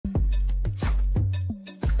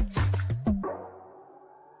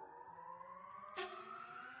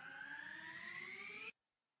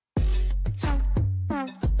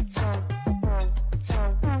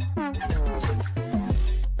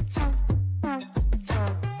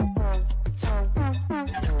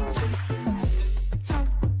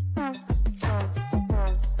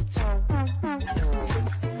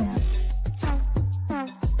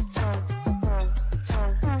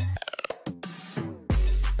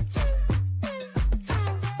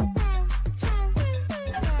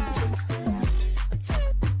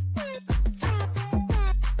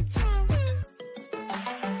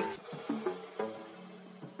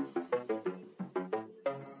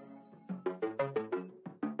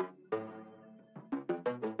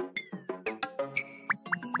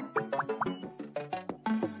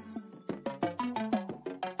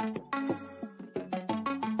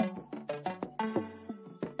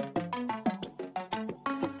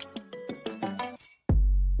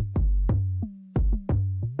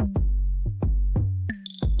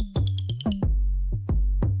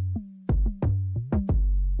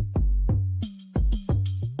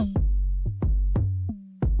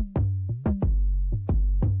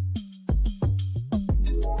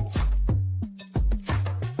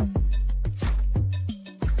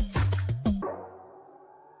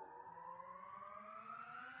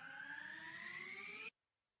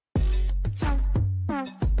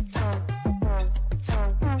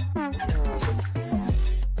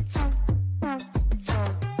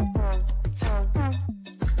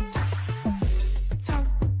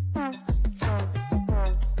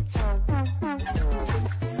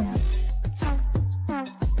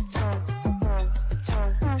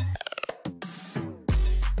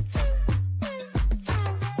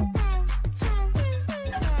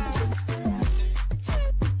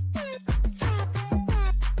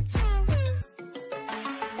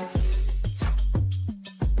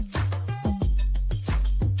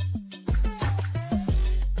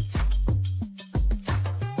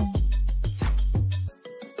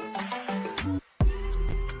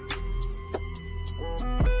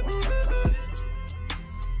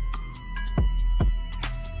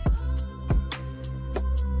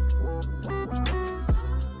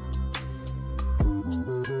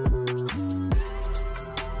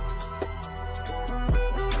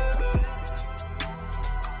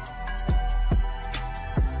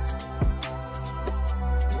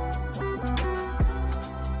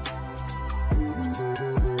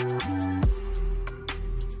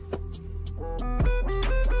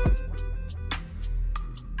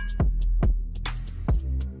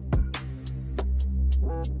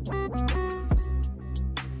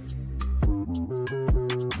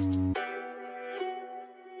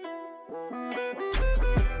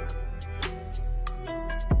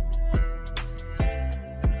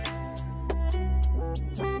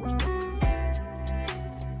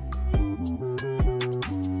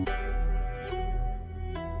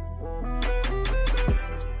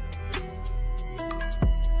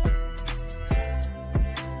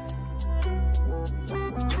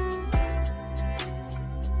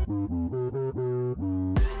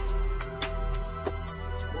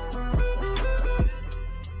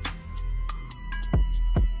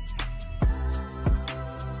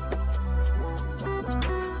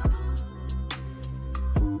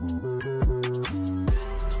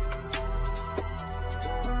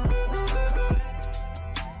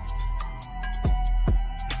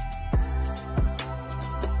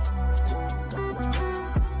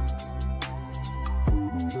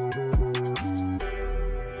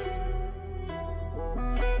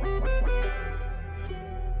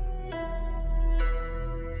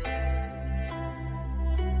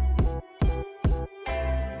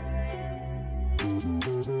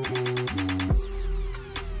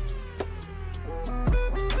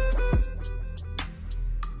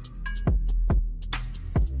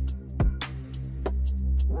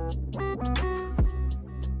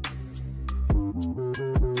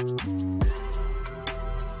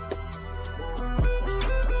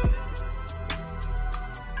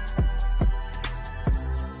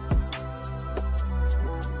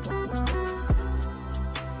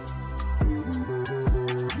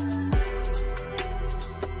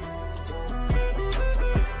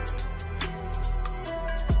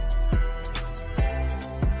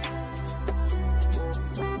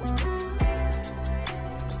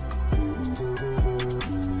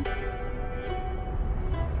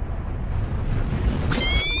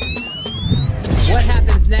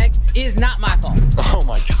Is not my fault. Oh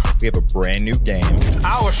my God. We have a brand new game.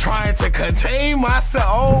 I was trying to contain myself.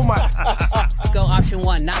 Oh my. Let's go option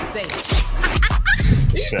one, not safe.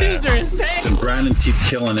 These are insane. And Brandon keep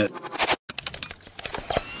killing it.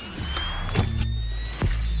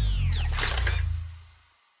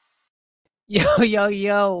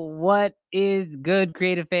 Yo, what is good,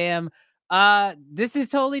 Creative Fam? This is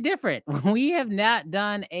totally different. We have not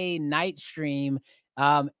done a night stream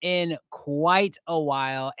in quite a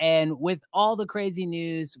while, and with all the crazy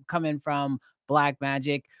news coming from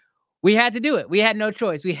Blackmagic, we had to do it. We had no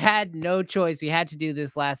choice. We had to do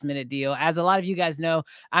this last minute deal. As a lot of you guys know,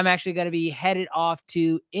 I'm actually going to be headed off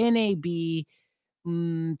to NAB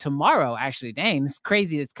tomorrow. Actually, dang, it's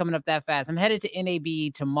crazy. It's coming up that fast. I'm headed to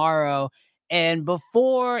NAB tomorrow. And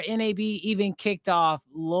before NAB even kicked off,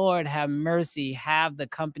 Lord have mercy, have the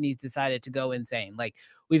companies decided to go insane. Like,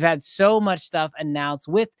 we've had so much stuff announced,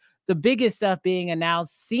 with the biggest stuff being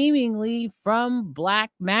announced seemingly from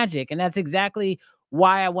Blackmagic. And that's exactly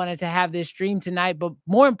why I wanted to have this stream tonight. But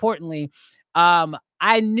more importantly,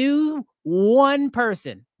 I knew one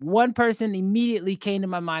person immediately came to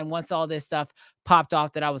my mind once all this stuff popped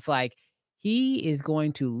off, that I was like, he is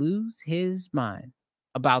going to lose his mind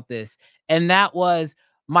about this. And that was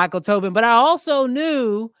Michael Tobin. But I also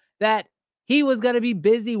knew that he was going to be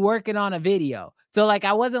busy working on a video. So like,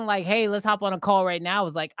 I wasn't like, hey, let's hop on a call right now. I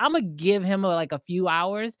was like, I'm going to give him like a few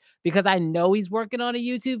hours, because I know he's working on a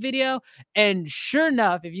YouTube video. And sure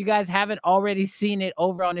enough, if you guys haven't already seen it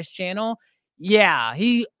over on his channel, yeah,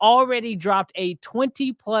 he already dropped a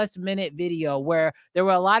 20+ minute video where there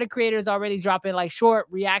were a lot of creators already dropping like short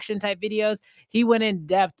reaction type videos. He went in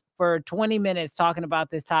depth for 20 minutes talking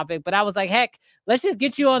about this topic. But I was like, heck, let's just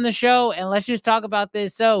get you on the show and let's just talk about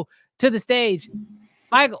this. So to the stage,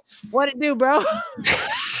 Michael, what it do, bro?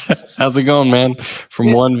 How's it going, man?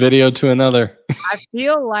 From one video to another. I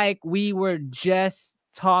feel like we were just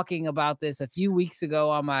talking about this a few weeks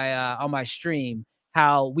ago on my stream,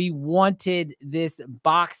 how we wanted this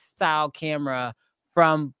box style camera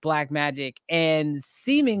from Blackmagic, and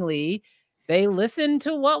seemingly they listened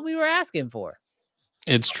to what we were asking for.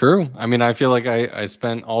 It's true. I mean, I feel like I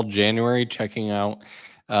spent all January checking out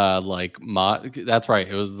like mod. That's right.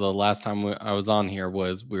 It was the last time I was on here,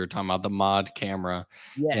 was we were talking about the mod camera.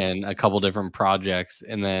 Yes. And a couple different projects.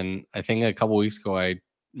 And then I think a couple weeks ago, I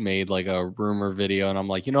made like a rumor video, and I'm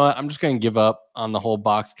like, you know what, I'm just going to give up on the whole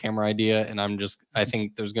box camera idea. And I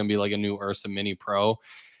think there's going to be like a new Ursa Mini Pro.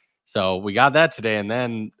 So we got that today, and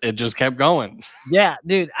then it just kept going. Yeah,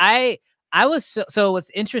 dude, I was so what's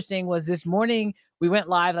interesting was this morning we went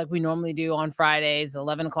live like we normally do on Fridays,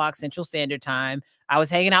 11 o'clock Central Standard Time. I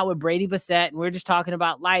was hanging out with Brady Bassett, and we were just talking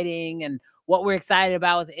about lighting and what we're excited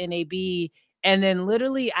about with NAB. And then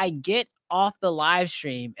literally I get off the live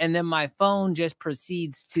stream, and then my phone just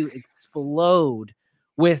proceeds to explode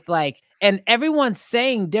with like, and everyone's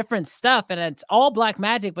saying different stuff, and it's all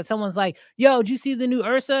Blackmagic, but someone's like, yo, did you see the new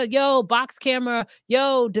Ursa? Yo, box camera,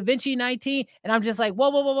 yo, DaVinci 19. And I'm just like, whoa,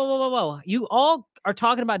 whoa, whoa, whoa, whoa, whoa, whoa. You all are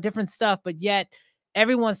talking about different stuff, but yet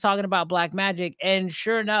everyone's talking about Blackmagic. And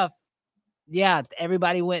sure enough, yeah,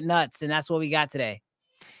 everybody went nuts, and that's what we got today.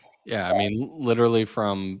 Yeah, I mean, literally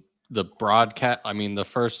from the broadcast, I mean, the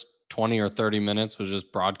first 20 or 30 minutes was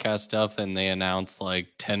just broadcast stuff, and they announced like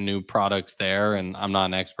 10 new products there. And I'm not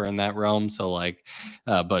an expert in that realm, so like,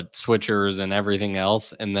 but switchers and everything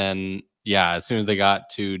else. And then, yeah, as soon as they got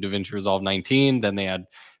to DaVinci Resolve 19, then they had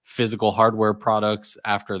physical hardware products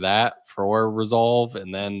after that for Resolve.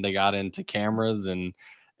 And then they got into cameras, and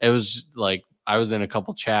it was like, I was in a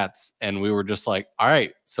couple chats and we were just like, all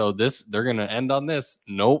right, so this, they're going to end on this.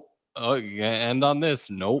 Nope. Oh, you're gonna end on this?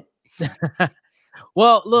 Nope.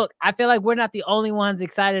 Well, look, I feel like we're not the only ones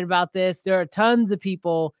excited about this. There are tons of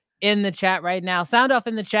people in the chat right now. Sound off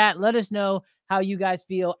in the chat. Let us know how you guys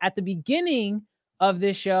feel. At the beginning of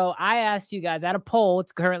this show, I asked you guys at a poll.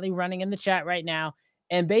 It's currently running in the chat right now.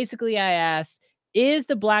 And basically I asked, is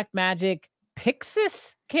the Blackmagic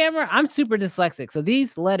PYXIS camera? I'm super dyslexic, so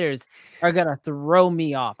these letters are going to throw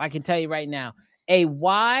me off. I can tell you right now. A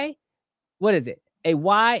Y, what is it? A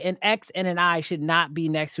Y, an X, and an I should not be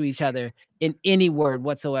next to each other in any word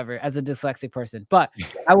whatsoever as a dyslexic person. But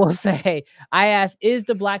I will say, I asked, is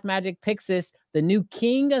the Blackmagic PYXIS the new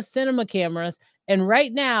king of cinema cameras? And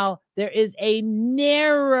right now, there is a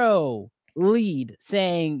narrow lead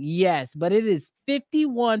saying yes, but it is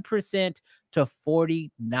 51% to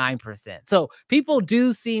 49%. So people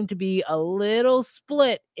do seem to be a little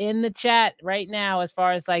split in the chat right now as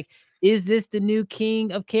far as like, is this the new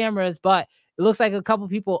king of cameras? But it looks like a couple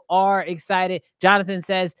people are excited. Jonathan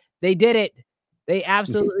says they did it. They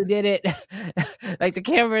absolutely did it. Like the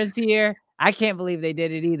camera is here. I can't believe they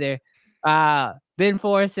did it either. Ben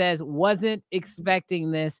Forrest says, wasn't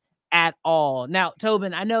expecting this at all. Now,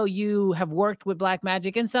 Tobin, I know you have worked with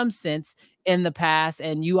Blackmagic in some sense in the past,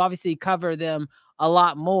 and you obviously cover them a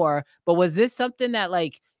lot more. But was this something that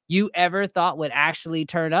like you ever thought would actually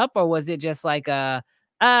turn up, or was it just like a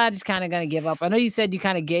just kind of gonna give up? I know you said you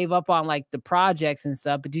kind of gave up on like the projects and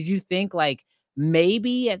stuff, but did you think like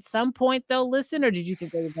maybe at some point they'll listen, or did you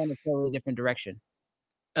think they were going a totally different direction?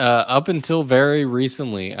 Up until very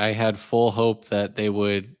recently, I had full hope that they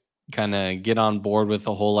would kind of get on board with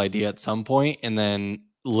the whole idea at some point. And then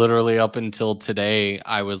literally up until today,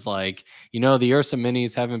 I was like, the Ursa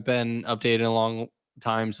minis haven't been updated in a long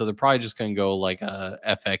time. So they're probably just going to go like a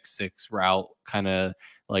FX6 route, kind of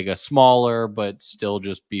like a smaller, but still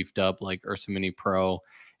just beefed up like Ursa Mini Pro.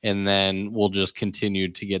 And then we'll just continue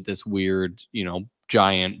to get this weird,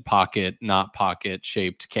 giant pocket, not pocket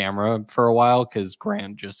shaped camera for a while, because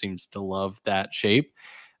Grant just seems to love that shape.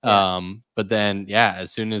 Yeah. But then, yeah,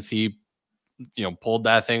 as soon as he, pulled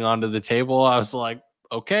that thing onto the table, I was like,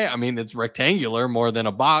 okay, I mean, it's rectangular more than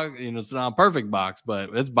a box. It's not a perfect box, but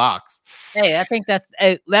it's box. Hey, I think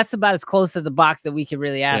that's about as close as a box that we could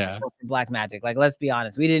really ask for from Blackmagic. Like, let's be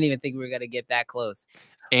honest, we didn't even think we were gonna get that close.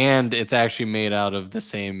 And it's actually made out of the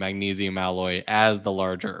same magnesium alloy as the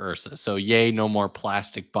larger Ursa. So yay, no more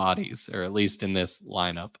plastic bodies, or at least in this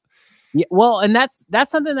lineup. Yeah, well, and that's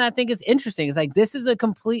something that I think is interesting. It's like this is a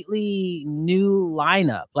completely new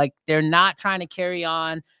lineup. Like they're not trying to carry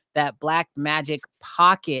on that Blackmagic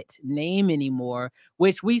Pocket name anymore,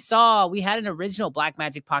 which we saw. We had an original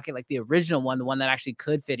Blackmagic Pocket, like the original one, the one that actually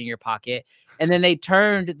could fit in your pocket. And then they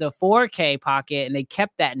turned the 4K Pocket and they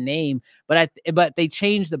kept that name, but they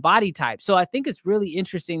changed the body type. So I think it's really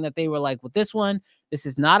interesting that they were like, with this one, this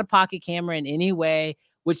is not a pocket camera in any way,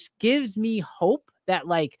 which gives me hope that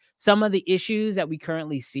like some of the issues that we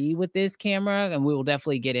currently see with this camera, and we will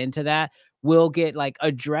definitely get into that, will get like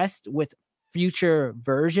addressed with future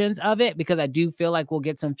versions of it, because I do feel like we'll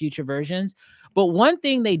get some future versions. But one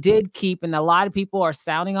thing they did keep, and a lot of people are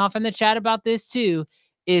sounding off in the chat about this too,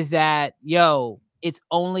 is that, yo, it's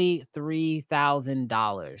only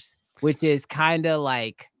 $3,000, which is kind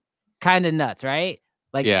of nuts, right?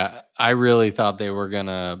 Like, yeah, I really thought they were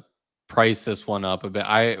gonna price this one up a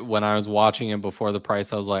bit. When I was watching it before the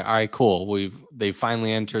price, I was like, all right, cool. They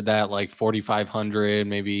finally entered that like 4,500,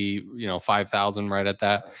 maybe 5,000 right at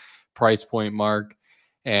that price point mark.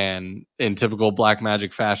 And in typical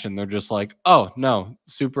Blackmagic fashion, they're just like, oh no,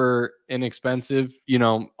 super inexpensive,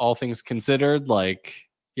 all things considered. Like,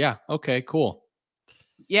 yeah, okay, cool.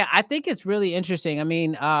 yeah, I think it's really interesting. I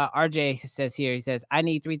mean, RJ says here, he says, I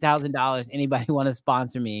need $3,000. Anybody want to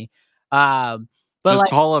sponsor me? But Just like,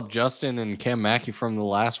 call up Justin and Cam Mackey from the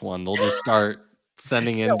last one. They'll just start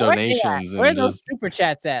sending Yeah, in where they at? donations Where are and those just super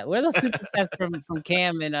chats at? Where are those super chats from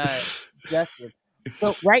Cam and Justin?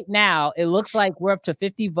 So right now it looks like we're up to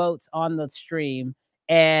 50 votes on the stream.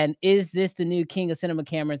 And is this the new king of cinema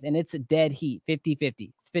cameras? And it's a dead heat,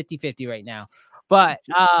 50-50. It's 50-50 right now. But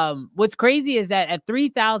what's crazy is that at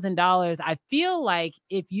 $3,000, I feel like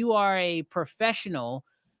if you are a professional,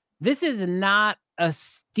 this is not a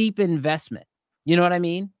steep investment. You know what I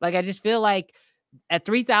mean? Like, I just feel like at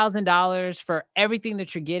 $3,000 for everything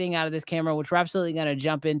that you're getting out of this camera, which we're absolutely going to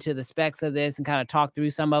jump into the specs of this and kind of talk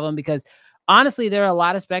through some of them, because honestly, there are a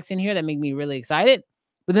lot of specs in here that make me really excited.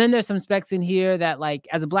 But then there's some specs in here that, like,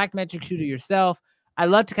 as a Blackmagic shooter yourself, I'd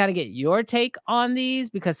love to kind of get your take on these,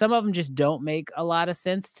 because some of them just don't make a lot of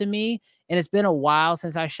sense to me. And it's been a while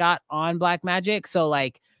since I shot on Blackmagic. So,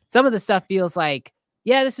 like, some of the stuff feels like,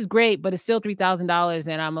 yeah, this is great, but it's still $3,000.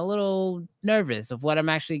 And I'm a little nervous of what I'm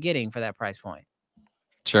actually getting for that price point.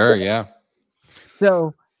 sure, yeah.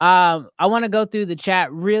 So, I want to go through the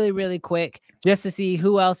chat really, really quick just to see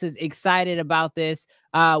who else is excited about this.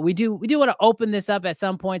 We do want to open this up at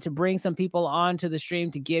some point to bring some people onto the stream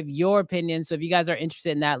to give your opinion. So if you guys are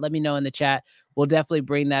interested in that, let me know in the chat. We'll definitely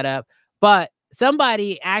bring that up. But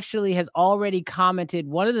somebody actually has already commented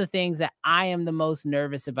one of the things that I am the most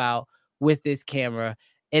nervous about with this camera,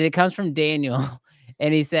 and it comes from Daniel,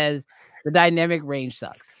 and he says the dynamic range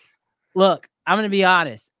sucks. Look, I'm gonna be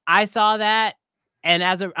honest. I saw that, and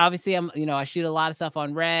obviously I shoot a lot of stuff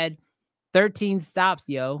on red. 13 stops,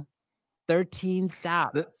 yo. 13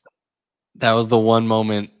 stops. That was the one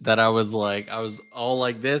moment that I was all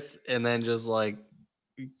like this, and then just like,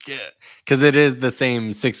 because it is the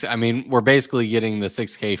same six. I mean, we're basically getting the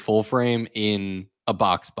 6K full frame in a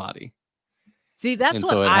box body. See, that's And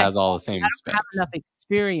what so it I has all the thought. same I don't have specs. enough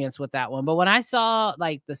experience with that one. But when I saw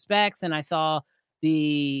like the specs and I saw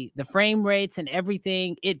the frame rates and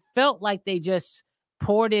everything, it felt like they just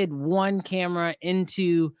ported one camera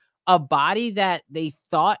into a body that they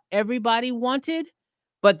thought everybody wanted.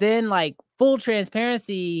 But then, like, full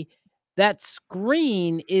transparency, that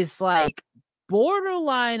screen is like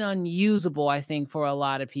borderline unusable, I think, for a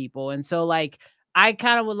lot of people. And so, like, I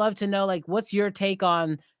kind of would love to know, like, what's your take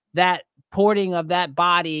on that porting of that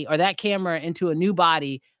body or that camera into a new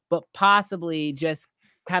body, but possibly just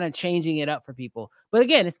kind of changing it up for people. But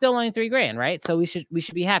again, it's still only $3,000, right? So we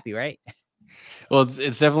should be happy, right? Well, it's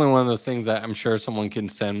definitely one of those things that I'm sure someone can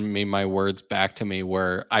send me my words back to me,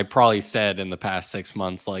 where I probably said in the past 6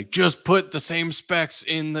 months, like, just put the same specs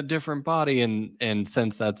in the different body. And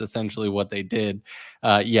since that's essentially what they did,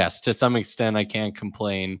 yes, to some extent I can't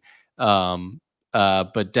complain.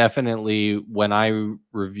 But definitely when I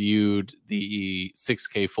reviewed the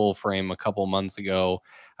 6K full frame a couple months ago,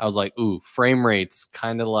 I was like, ooh, frame rates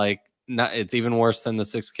kind of like, not, it's even worse than the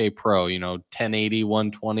 6K Pro, 1080,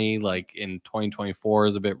 120, like in 2024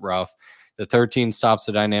 is a bit rough. The 13 stops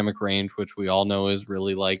the dynamic range, which we all know is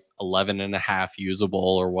really like 11 and a half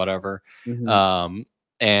usable or whatever. Mm-hmm.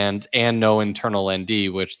 And no internal ND,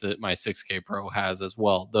 which my 6K Pro has as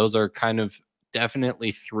well. Those are kind of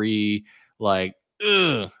definitely three, like,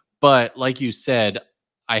 ugh. But like you said,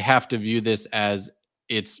 I have to view this as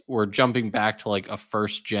we're jumping back to like a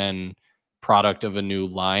first gen product of a new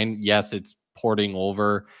line. Yes, it's porting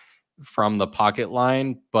over from the Pocket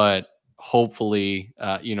line, but hopefully,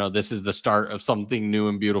 this is the start of something new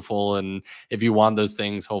and beautiful. And if you want those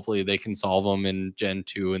things, hopefully they can solve them in Gen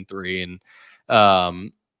 2 and 3.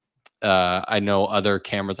 And I know other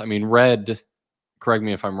cameras. I mean, Red, correct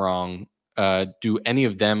me if I'm wrong. Do any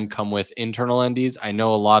of them come with internal NDs? I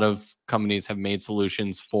know a lot of companies have made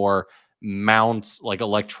solutions for mounts, like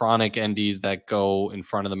electronic NDs that go in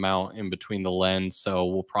front of the mount in between the lens. So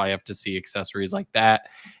we'll probably have to see accessories like that.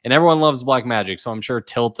 And everyone loves Blackmagic, so I'm sure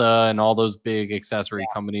Tilta and all those big accessory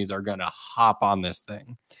companies are gonna hop on this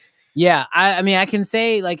thing. Yeah, I mean, I can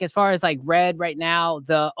say, like, as far as like Red right now,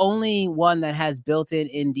 the only one that has built-in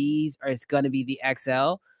NDs is going to be the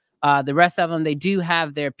XL. The rest of them, they do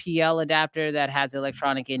have their PL adapter that has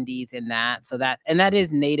electronic NDs in that. So that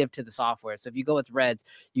is native to the software. So if you go with Reds,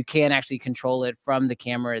 you can actually control it from the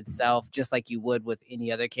camera itself, just like you would with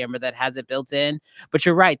any other camera that has it built in. But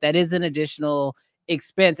you're right, that is an additional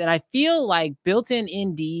expense. And I feel like built-in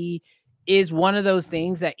ND is one of those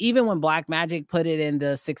things that even when Blackmagic put it in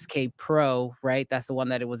the 6K Pro, right? That's the one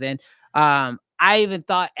that it was in. I even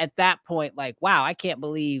thought at that point, like, wow, I can't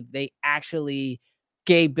believe they actually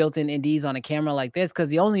gave built-in NDs on a camera like this, because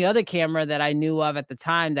the only other camera that I knew of at the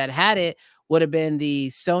time that had it would have been the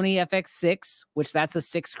Sony FX6, which that's a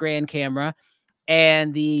 $6,000 camera.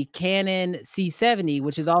 and the Canon C70,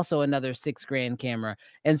 which is also another 6 grand camera.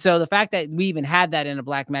 And so the fact that we even had that in a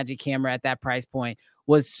Blackmagic camera at that price point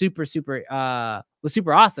was super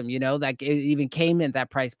awesome, you know, like it even came in at that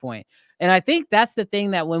price point. And I think that's the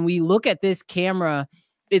thing, that when we look at this camera,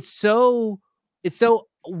 it's so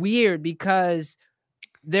weird because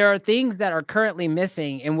there are things that are currently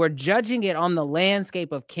missing, and we're judging it on the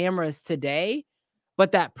landscape of cameras today,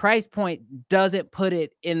 but that price point doesn't put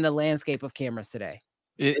it in the landscape of cameras today.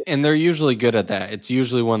 And they're usually good at that. It's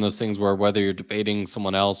usually one of those things where whether you're debating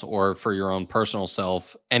someone else or for your own personal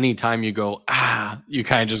self, anytime you go, you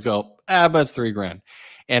kind of just go, but it's 3 grand.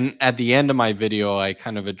 And at the end of my video, I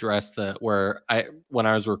kind of addressed when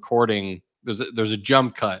I was recording, there's a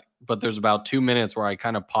jump cut, but there's about 2 minutes where I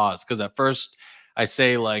kind of pause. Cause at first I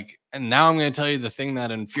say like, and now I'm going to tell you the thing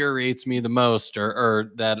that infuriates me the most,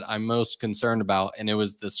 or that I'm most concerned about. And it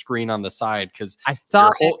was the screen on the side. Cause I saw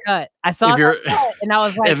that cut. I saw if you're, that cut, and I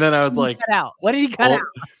was like, and then I was "What did he like, cut out? What did he cut out?"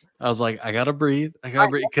 I was like, I gotta breathe. I gotta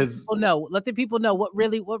breathe because Let the people know what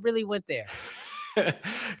really went there.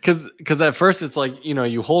 because at first it's like, you know,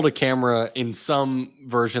 you hold a camera in some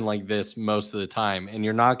version like this most of the time, and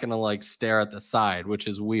you're not gonna like stare at the side, which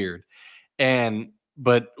is weird. And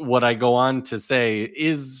but what I go on to say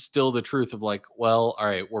is still the truth of like, well, all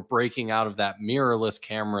right, we're breaking out of that mirrorless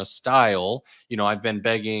camera style. You know, I've been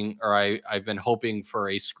begging, or I've been hoping for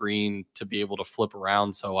a screen to be able to flip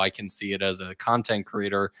around so I can see it as a content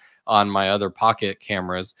creator on my other pocket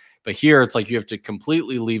cameras. But here it's like you have to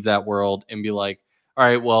completely leave that world and be like, all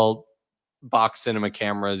right, well, box cinema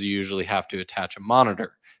cameras, you usually have to attach a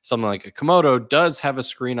monitor. Something like a Komodo does have a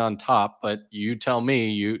screen on top, but you tell me,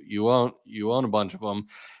 you own a bunch of them.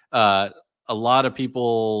 A lot of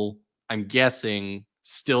people, I'm guessing,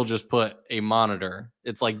 still just put a monitor.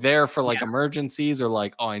 It's like there for like emergencies, or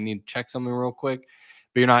like, oh, I need to check something real quick,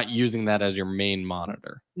 but you're not using that as your main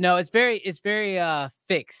monitor. No, it's very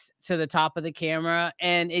fixed to the top of the camera,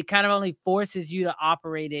 and it kind of only forces you to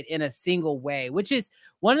operate it in a single way, which is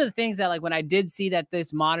one of the things that, like, when I did see that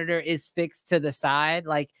this monitor is fixed to the side,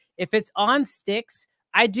 like if it's on sticks,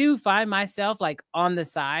 I do find myself like on the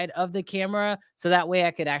side of the camera, so that way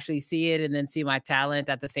I could actually see it and then see my talent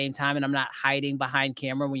at the same time, and I'm not hiding behind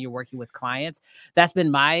camera when you're working with clients. That's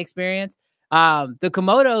been my experience. The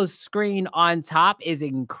Komodo's screen on top is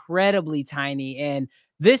incredibly tiny, and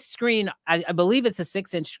this screen, I believe it's a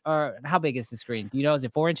 6 inch, or how big is the screen? Do you know? Is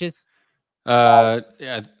it 4 inches? Yeah,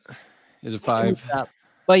 is it I can look 5? it up.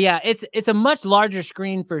 But yeah, it's a much larger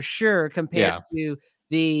screen for sure compared Yeah, to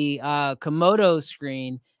the Komodo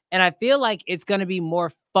screen. And I feel like it's going to be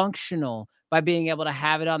more functional by being able to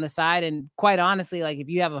have it on the side. And quite honestly, like if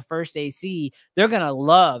you have a first AC, they're going to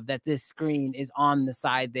love that this screen is on the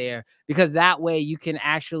side there, because that way you can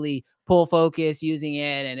actually pull focus using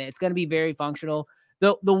it, and it's going to be very functional.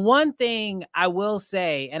 The one thing I will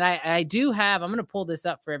say, and I do have, I'm going to pull this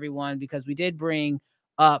up for everyone because we did bring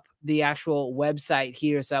up the actual website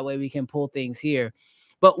here, so that way we can pull things here.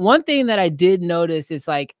 But one thing that I did notice is,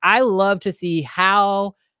 like, I love to see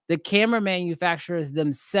how the camera manufacturers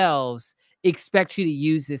themselves expect you to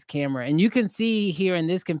use this camera. And you can see here in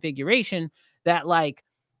this configuration that, like,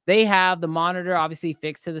 they have the monitor obviously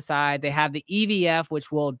fixed to the side. They have the EVF,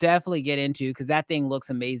 which we'll definitely get into because that thing looks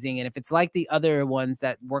amazing. And if it's like the other ones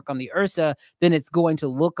that work on the Ursa, then it's going to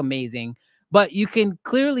look amazing. But you can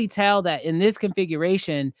clearly tell that in this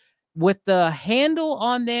configuration, with the handle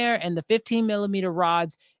on there and the 15mm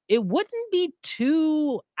rods, it wouldn't be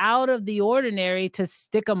too out of the ordinary to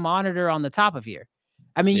stick a monitor on the top of here.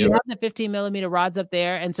 I mean, you yep, have the 15mm rods up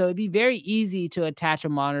there, and so it'd be very easy to attach a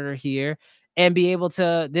monitor here and be able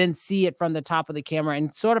to then see it from the top of the camera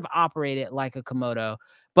and sort of operate it like a Komodo.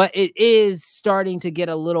 But it is starting to get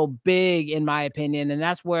a little big, in my opinion, and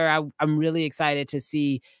that's where I'm really excited to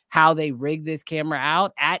see how they rig this camera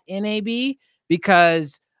out at NAB,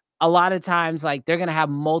 because a lot of times, like, they're gonna have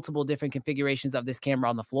multiple different configurations of this camera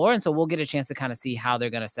on the floor, and so we'll get a chance to kind of see how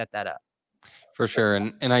they're gonna set that up. for sure.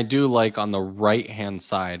 And I do like on the right hand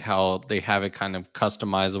side how they have it kind of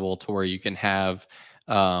customizable to where you can have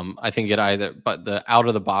I think it either, but the out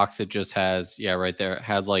of the box it just has, yeah, right there it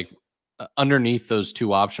has like underneath those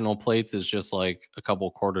two optional plates is just like a couple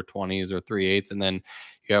quarter 20s or 3/8, and then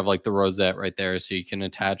you have like the rosette right there so you can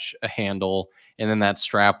attach a handle. And then that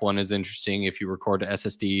strap one is interesting if you record to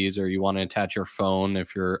SSDs or you want to attach your phone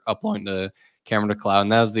if you're uploading the camera to cloud.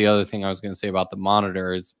 And that was the other thing I was going to say about the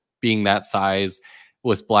monitor, is being that size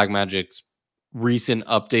with Blackmagic's recent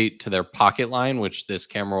update to their pocket line, which this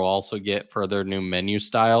camera will also get for their new menu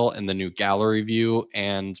style and the new gallery view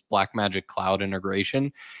and Blackmagic cloud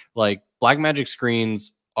integration. Like Blackmagic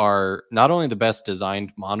screens are not only the best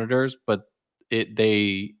designed monitors, but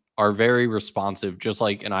they are very responsive, just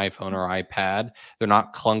like an iPhone or iPad. They're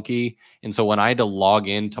not clunky. And so when I had to log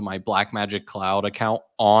into my Blackmagic Cloud account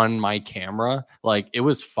on my camera, like it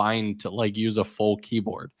was fine to like use a full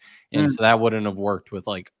keyboard. And so that wouldn't have worked with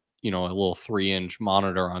like, you know, a little 3-inch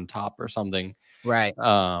monitor on top or something. Right.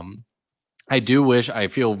 I do wish, I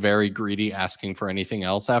feel very greedy asking for anything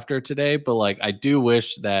else after today, but like I do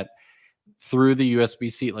wish that through the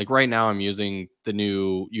USB-C, like right now I'm using the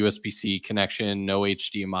new USB-C connection, no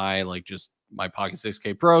HDMI, like just my Pocket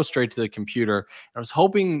 6K Pro straight to the computer. I was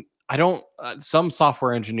hoping, I don't, some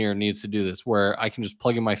software engineer needs to do this where I can just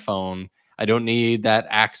plug in my phone. I don't need that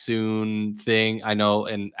Axoon thing. I know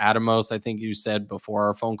in Atomos, I think you said before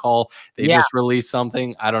our phone call, they just released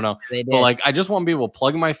something. I don't know. They did. But like, I just want to be able to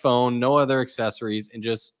plug in my phone, no other accessories, and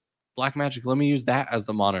just Blackmagic, let me use that as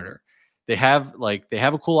the monitor. They have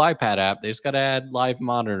a cool iPad app. They just got to add live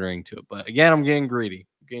monitoring to it. But again, I'm getting greedy.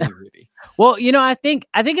 Well, you know, I think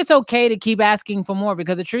it's okay to keep asking for more,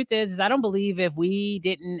 because the truth is I don't believe if we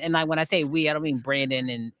didn't, and like when I say we, I don't mean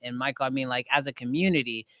Brandon and Michael, I mean like as a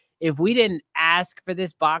community, if we didn't ask for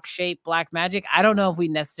this box shaped Blackmagic, I don't know if we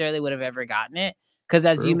necessarily would have ever gotten it. Because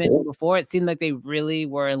as you mentioned before, it seemed like they really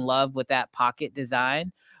were in love with that pocket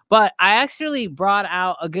design. But I actually brought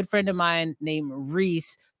out a good friend of mine named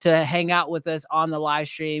Reese to hang out with us on the live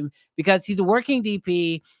stream, because he's a working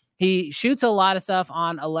DP. He shoots a lot of stuff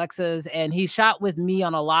on Alexas, and he shot with me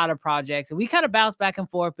on a lot of projects. And we kind of bounce back and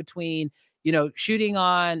forth between, you know, shooting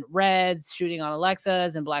on Reds, shooting on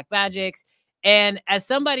Alexas and Blackmagics. And as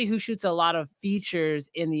somebody who shoots a lot of features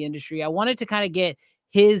in the industry, I wanted to kind of get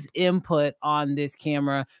his input on this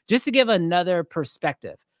camera just to give another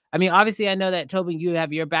perspective. I mean, obviously, I know that Tobin, you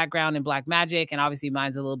have your background in Blackmagic, and obviously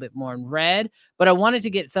mine's a little bit more in Red. But I wanted to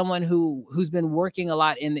get someone who's been working a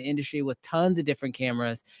lot in the industry with tons of different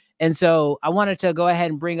cameras. And so I wanted to go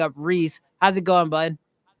ahead and bring up Reese. How's it going, bud?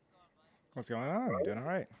 What's going on? I'm doing all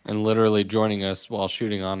right. And literally joining us while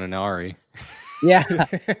shooting on an Ari. Yeah.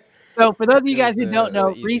 So for those of you guys who don't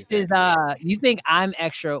know, Reese is, you think I'm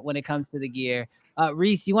extra when it comes to the gear.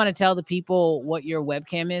 Reese, you want to tell the people what your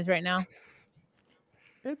webcam is right now?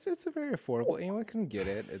 It's a very affordable. Anyone can get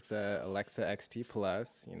it. It's a Alexa XT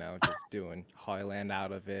Plus. You know, just doing Highland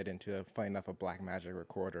out of it into a funny enough a Blackmagic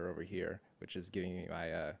recorder over here, which is giving me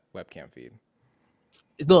my webcam feed.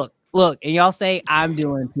 Look, and y'all say I'm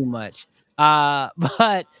doing too much.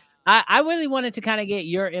 But I really wanted to kind of get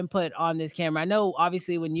your input on this camera. I know,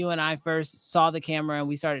 obviously, when you and I first saw the camera and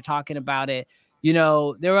we started talking about it, you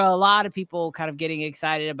know, there were a lot of people kind of getting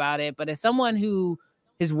excited about it. But as someone who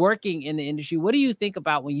is working in the industry, what do you think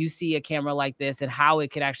about when you see a camera like this and how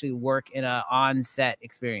it could actually work in an on-set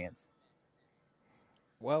experience?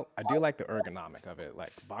 Well, I do like the ergonomic of it.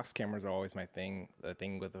 Like box cameras are always my thing. The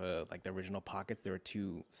thing with like the original pockets, they were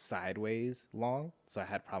too sideways long, so I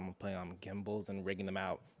had a problem putting on gimbals and rigging them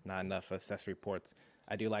out. Not enough accessory ports.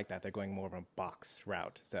 I do like that they're going more of a box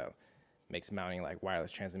route, so makes mounting like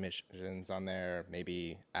wireless transmissions on there,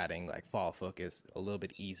 maybe adding like fall focus a little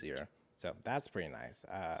bit easier. So that's pretty nice.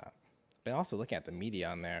 But also looking at the media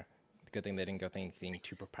on there, the good thing they didn't go anything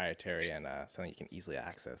too proprietary and something you can easily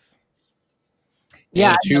access.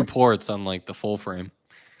 Yeah, and 2 ports on like the full frame.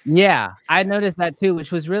 Yeah, I noticed that too,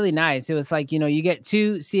 which was really nice. It was like, you know, you get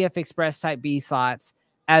 2 CF Express Type B slots,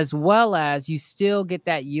 as well as you still get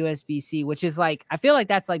that USB-C, which is like, I feel like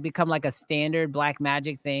that's like become like a standard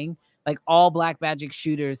Blackmagic thing. Like all Blackmagic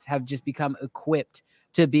shooters have just become equipped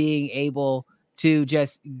to being able to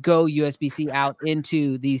just go USB-C out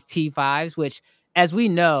into these T5s, which, as we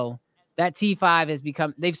know, that T5 has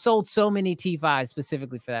become, they've sold so many T5s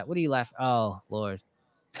specifically for that. What do you laugh? Oh, Lord.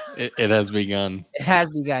 It has begun. It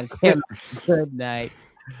has begun. Good night.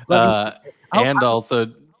 And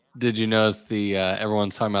also, did you notice the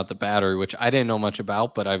everyone's talking about the battery, which I didn't know much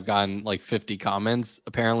about, but I've gotten like 50 comments.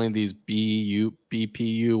 Apparently, these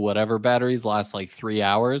BPU, whatever batteries last like 3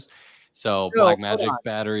 hours. So Blackmagic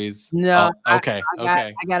batteries. No, okay.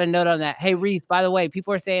 I got a note on that. Hey, Reese, by the way,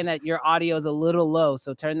 people are saying that your audio is a little low,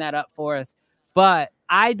 so turn that up for us. But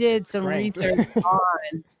I did some research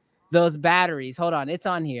on those batteries. Hold on, it's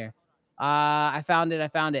on here. I found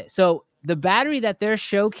it. So the battery that they're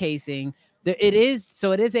showcasing, it is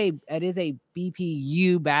a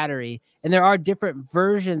BPU battery, and there are different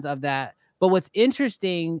versions of that. But what's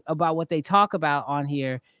interesting about what they talk about on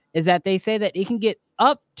here is that they say that it can get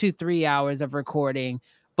up to 3 hours of recording,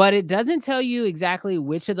 but it doesn't tell you exactly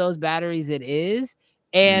which of those batteries it is.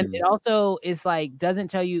 And it also is like, doesn't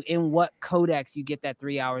tell you in what codecs you get that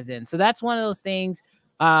 3 hours in. So that's one of those things.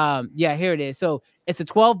 Yeah, here it is. So it's a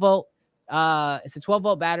 12 volt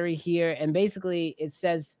battery here. And basically it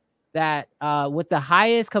says that with the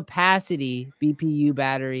highest capacity BPU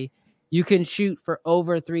battery, you can shoot for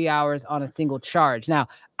over 3 hours on a single charge. Now,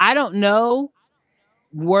 I don't know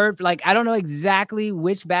I don't know exactly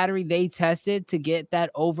which battery they tested to get that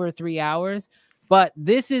over 3 hours, but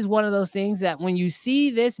this is one of those things that when you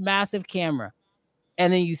see this massive camera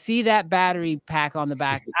and then you see that battery pack on the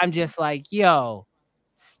back, I'm just like, yo,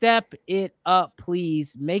 step it up,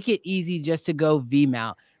 please. Make it easy just to go V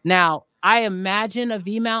mount. Now, I imagine a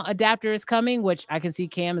V mount adapter is coming, which I can see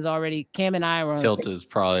Cam and I are on the Tilt same is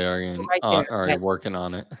probably already, right there. already working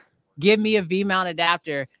on it. Give me a V mount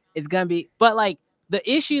adapter. It's gonna be, but like the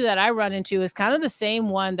issue that I run into is kind of the same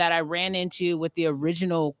one that I ran into with the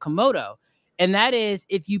original Komodo. And that is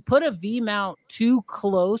if you put a V mount too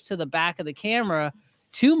close to the back of the camera,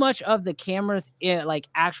 too much of the camera's like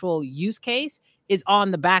actual use case is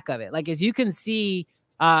on the back of it. Like as you can see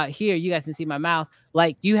here, you guys can see my mouse.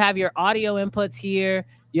 Like you have your audio inputs here,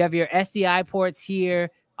 you have your SDI ports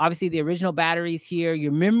here, obviously the original batteries here,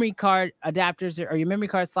 your memory card adapters or your memory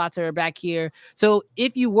card slots are back here. So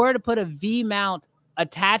if you were to put a V mount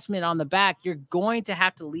attachment on the back, you're going to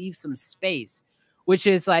have to leave some space, which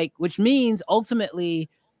means ultimately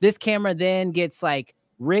this camera then gets like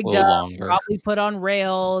rigged up, longer. probably put on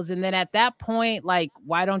rails. And then at that point, like,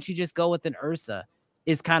 why don't you just go with an Ursa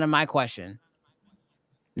is kind of my question.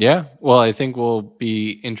 Yeah, well, I think will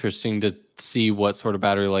be interesting to see what sort of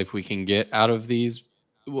battery life we can get out of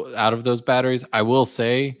those batteries. I will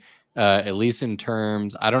say, at least in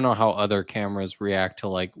terms, I don't know how other cameras react to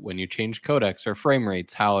like when you change codecs or frame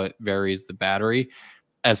rates, how it varies the battery.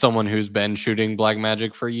 As someone who's been shooting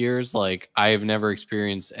Blackmagic for years, like I have never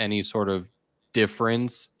experienced any sort of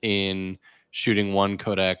difference in shooting one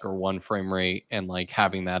codec or one frame rate and like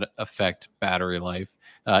having that affect battery life.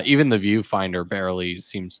 Even the viewfinder barely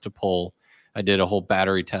seems to pull. I did a whole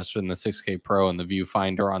battery test in the 6K Pro, and the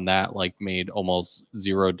viewfinder on that like made almost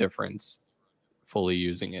zero difference fully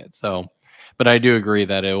using it. So, but I do agree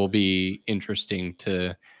that it will be interesting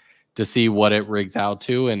to see what it rigs out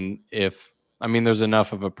to, and if I mean there's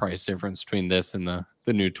enough of a price difference between this and the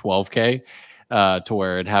new 12K to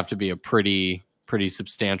where it'd have to be a pretty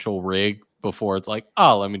substantial rig before it's like,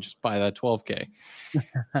 oh, let me just buy that 12K.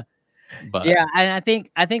 But yeah, and I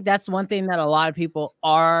think that's one thing that a lot of people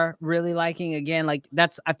are really liking. Again, like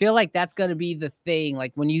I feel like that's going to be the thing.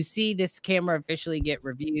 Like when you see this camera officially get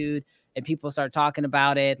reviewed and people start talking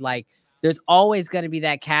about it, like there's always going to be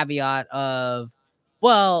that caveat of,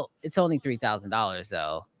 well, it's only $3,000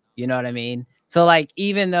 though. You know what I mean? So like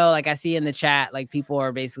even though like I see in the chat, like people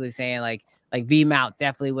are basically saying like V mount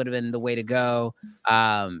definitely would have been the way to go.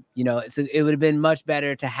 You know, it would have been much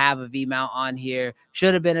better to have a V mount on here.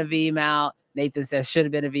 Should have been a V mount. Nathan says should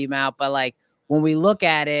have been a V mount, but like when we look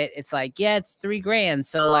at it, it's like, yeah, it's $3,000.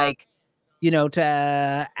 So like, you know,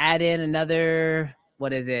 to add in another,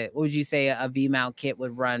 what is it? What would you say a V mount kit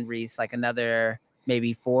would run, Reese? Like another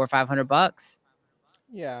maybe $400 or $500?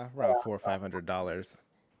 Yeah, around $400 or $500.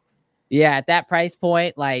 Yeah, at that price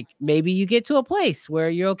point, like maybe you get to a place where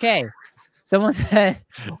you're okay. Someone said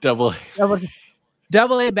double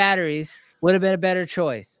A batteries would have been a better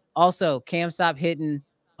choice. Also, Cam, stop hitting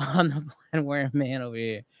on the plaid wearing man over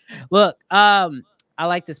here. Look, I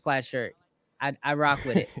like this plaid shirt. I rock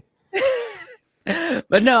with it.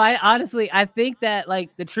 But no, I honestly, I think that like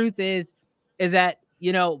the truth is that,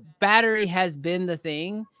 you know, battery has been the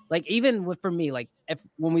thing. Like even for me, like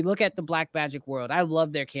when we look at the Blackmagic world, I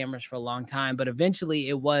loved their cameras for a long time, but eventually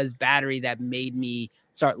it was battery that made me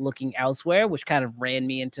start looking elsewhere, which kind of ran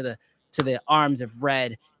me into the arms of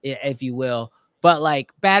red, if you will. But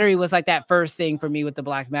like battery was like that first thing for me with the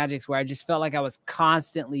Blackmagics, where I just felt like I was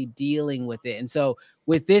constantly dealing with it. And so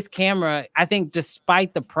with this camera, I think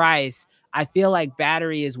despite the price, I feel like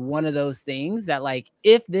battery is one of those things that like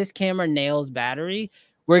if this camera nails battery,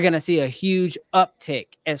 we're going to see a huge uptick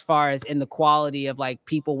as far as in the quality of like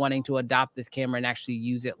people wanting to adopt this camera and actually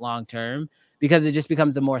use it long term, because it just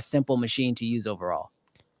becomes a more simple machine to use overall.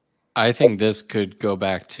 I think this could go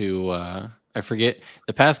back to I forget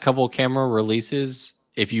the past couple camera releases.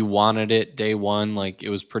 If you wanted it day one, like it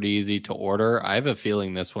was pretty easy to order. I have a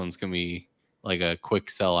feeling this one's gonna be like a quick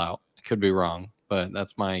sellout. I could be wrong, but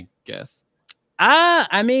that's my guess.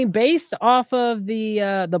 I mean, based off of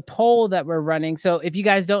the poll that we're running. So if you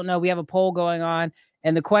guys don't know, we have a poll going on,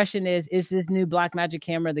 and the question is this new Blackmagic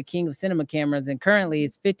camera the king of cinema cameras? And currently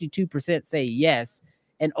it's 52% say yes,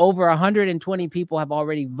 and over 120 people have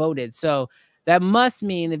already voted. So that must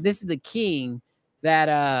mean if this is the king,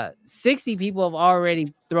 that 60 people have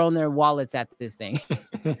already thrown their wallets at this thing.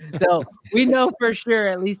 So we know for sure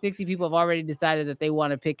at least 60 people have already decided that they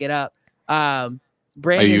want to pick it up. Brandon,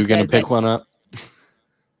 are you gonna pick one up?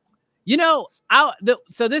 You know,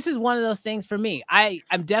 so this is one of those things for me.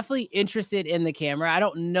 I'm definitely interested in the camera. I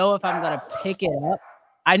don't know if I'm gonna pick it up.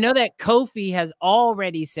 I know that Kofi has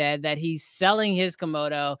already said that he's selling his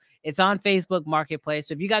Komodo. It's on Facebook Marketplace.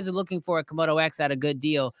 So if you guys are looking for a Komodo X at a good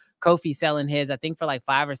deal, Kofi's selling his, I think for like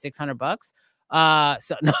 $500 or $600.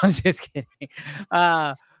 So no, I'm just kidding.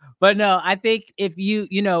 But no, I think if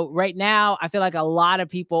you know, right now, I feel like a lot of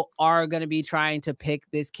people are going to be trying to pick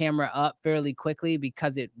this camera up fairly quickly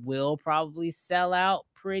because it will probably sell out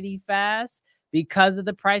pretty fast because of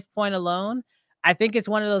the price point alone. I think it's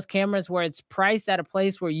one of those cameras where it's priced at a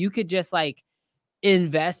place where you could just like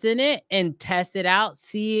invest in it and test it out,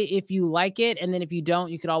 see if you like it, and then if you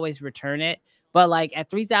don't, you could always return it. But like at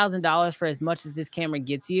 $3,000 for as much as this camera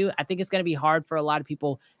gets you, I think it's going to be hard for a lot of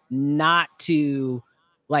people not to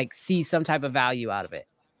like see some type of value out of it.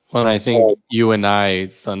 Well, I think you and I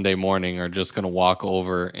Sunday morning are just gonna walk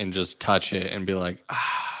over and just touch it and be like,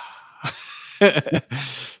 ah.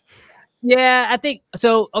 Yeah, I think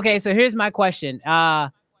so. Okay, so here's my question.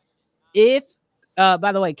 If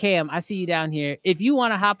by the way, Cam, I see you down here. If you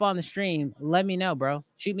want to hop on the stream, let me know, bro.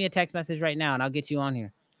 Shoot me a text message right now and I'll get you on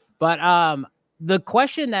here. But the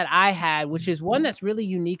question that I had, which is one that's really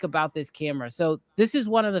unique about this camera. So this is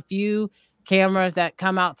one of the few cameras that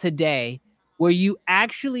come out today where you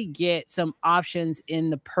actually get some options in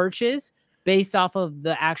the purchase based off of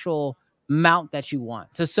the actual mount that you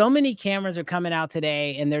want. So many cameras are coming out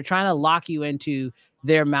today and they're trying to lock you into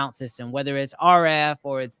their mount system, whether it's RF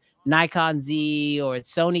or it's Nikon Z or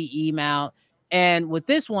it's Sony E mount. And with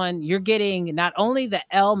this one, you're getting not only the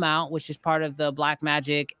L mount, which is part of the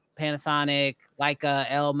Blackmagic, Panasonic, Leica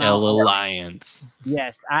L mount Alliance.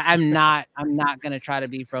 Yes, I'm not gonna try to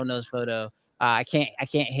be Frono's photo. I can't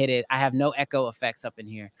hit it. I have no echo effects up in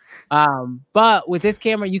here. But with this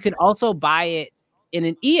camera, you can also buy it in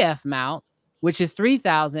an EF mount, which is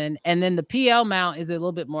 $3,000, and then the PL mount is a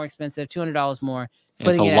little bit more expensive, $200 more.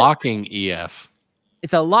 It's a locking EF.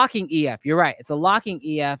 It's a locking EF. You're right. It's a locking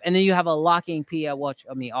EF, and then you have a locking PL. Which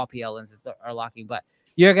I mean, all PL lenses are locking, but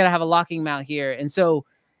you're gonna have a locking mount here, and so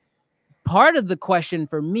part of the question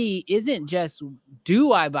for me isn't just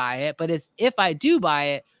do I buy it, but it's if I do buy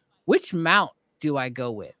it, which mount do I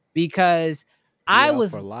go with? Because I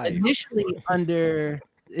was initially under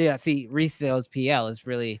see, resales PL is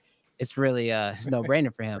really it's no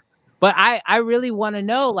brainer for him. But I really want to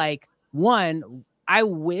know, like, one, I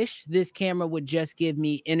wish this camera would just give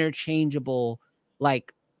me interchangeable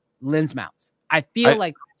like lens mounts. I feel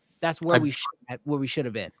like that's where we should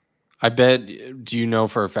have been. I bet. Do you know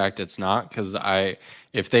for a fact it's not? Because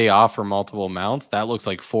if they offer multiple mounts, that looks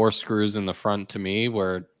like 4 screws in the front to me,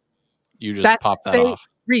 where you just pop that off.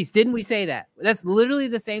 Reese, didn't we say that? That's literally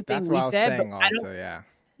the same thing we said. But I don't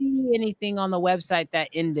see anything on the website that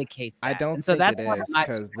indicates that. I don't and so think that's it is,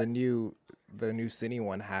 because the new Cine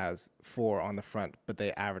one has 4 on the front, but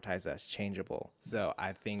they advertise as changeable. So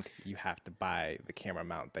I think you have to buy the camera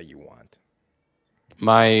mount that you want.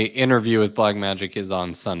 My interview with Blackmagic is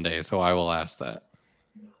on Sunday, so I will ask that.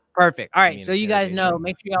 Perfect. All right, so you guys know,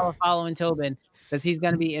 make sure y'all are following Tobin because he's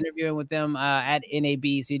going to be interviewing with them at NAB.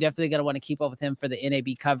 So you're definitely going to want to keep up with him for the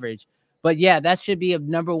NAB coverage. But yeah, that should be a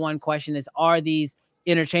 #1 question: is are these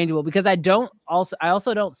interchangeable? Because I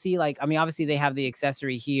also don't see, like, I mean, obviously they have the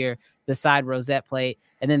accessory here, the side rosette plate,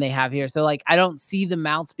 and then they have here. So like, I don't see the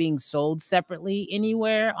mounts being sold separately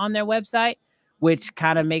anywhere on their website, which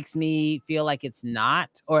kind of makes me feel like it's not,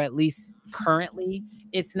 or at least currently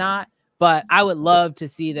it's not. But I would love to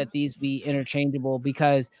see that these be interchangeable,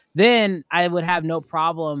 because then I would have no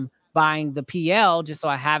problem buying the PL just so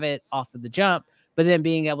I have it off of the jump, but then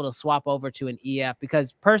being able to swap over to an EF,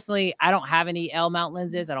 because personally, I don't have any L mount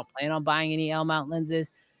lenses. I don't plan on buying any L mount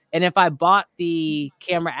lenses. And if I bought the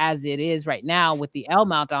camera as it is right now with the L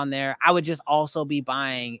mount on there, I would just also be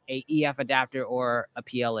buying a EF adapter or a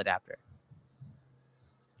PL adapter.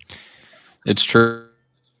 It's true.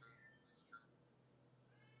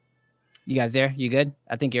 You guys there? You good?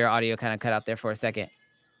 I think your audio kind of cut out there for a second.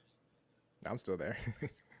 I'm still there.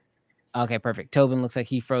 Okay, perfect. Tobin looks like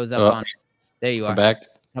he froze up on it. There you are.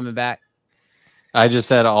 Coming back. I just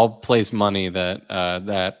said I'll place money that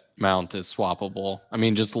that mount is swappable. I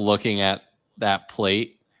mean, just looking at that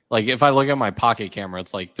plate, like if I look at my pocket camera,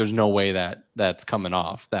 it's like there's no way that's coming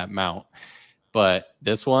off that mount. But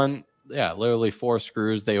this one, yeah, literally 4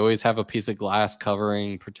 screws. They always have a piece of glass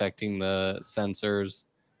covering, protecting the sensors.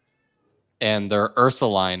 And their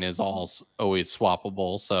Ursuline is always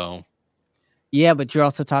swappable. So, yeah, but you're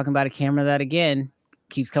also talking about a camera that, again,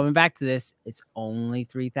 keeps coming back to this. It's only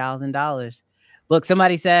 $3,000. Look,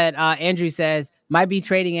 somebody said, Andrew says, might be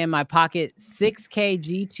trading in my Pocket 6K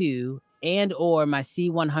G2 and or my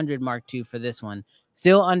C100 Mark II for this one.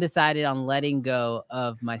 Still undecided on letting go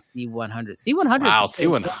of my C100. C100. Wow,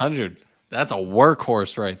 C100. That's a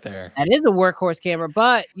workhorse right there. That is a workhorse camera,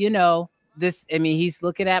 but you know, I mean, he's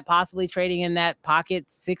looking at possibly trading in that Pocket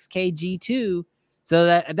 6K G2.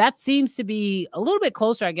 So that seems to be a little bit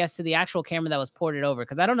closer, I guess, to the actual camera that was ported over.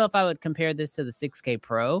 Because I don't know if I would compare this to the 6K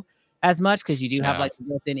Pro as much, because you do have like the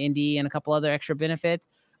built-in Indy and a couple other extra benefits.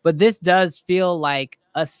 But this does feel like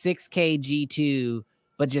a 6K G2,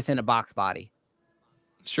 but just in a box body.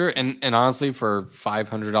 Sure, and honestly, for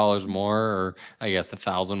 $500 more, or I guess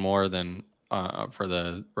 $1,000 more than for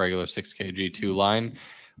the regular 6K G2 line,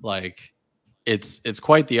 like it's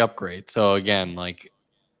quite the upgrade. So again, like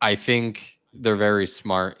I think they're very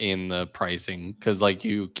smart in the pricing, because like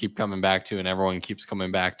you keep coming back to, and everyone keeps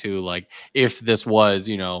coming back to, like if this was,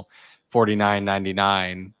 you know,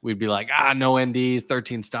 $49.99, we'd be like, no NDs,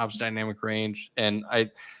 13 stops, dynamic range. And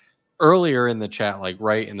earlier in the chat, like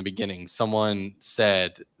right in the beginning, someone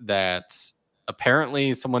said that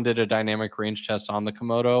apparently someone did a dynamic range test on the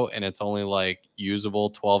Komodo and it's only like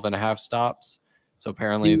usable 12.5 stops. So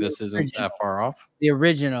apparently this isn't that far off. The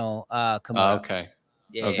original Komodo. Okay.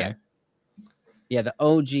 Yeah, okay. Yeah, the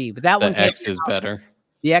OG. But that the one X is better.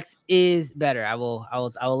 The X is better. I will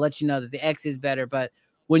let you know that the X is better. But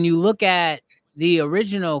when you look at the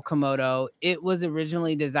original Komodo, it was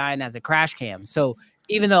originally designed as a crash cam. So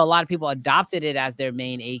even though a lot of people adopted it as their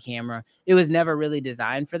main A camera, it was never really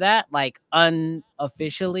designed for that. Like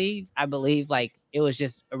unofficially, I believe, like it was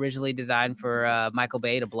just originally designed for Michael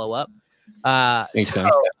Bay to blow up. Makes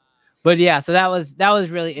sense. But yeah, so that was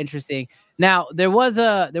really interesting. Now there was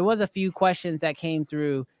a few questions that came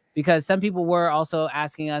through, because some people were also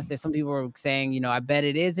asking us if some people were saying, you know, I bet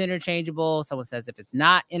it is interchangeable. Someone says if it's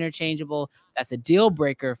not interchangeable, that's a deal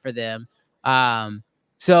breaker for them.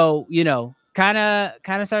 So, you know, kind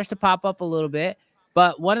of starts to pop up a little bit.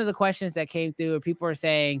 But one of the questions that came through, people are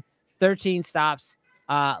saying 13 stops,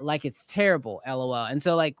 like it's terrible, LOL. And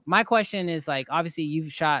so like my question is, like, obviously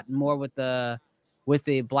you've shot more with the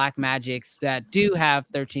Blackmagics that do have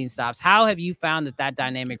 13 stops. How have you found that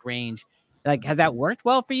dynamic range, like, has that worked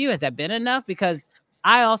well for you? Has that been enough? Because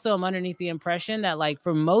I also am underneath the impression that, like,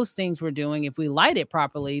 for most things we're doing, if we light it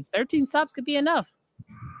properly, 13 stops could be enough.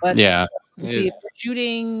 But yeah, you see, if you're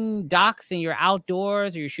shooting docs and you're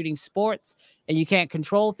outdoors, or you're shooting sports and you can't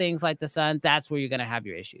control things like the sun, that's where you're going to have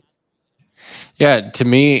your issues. Yeah, to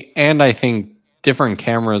me, and I think different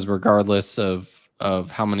cameras, regardless of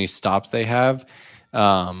how many stops they have,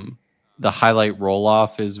 the highlight roll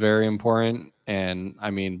off is very important. And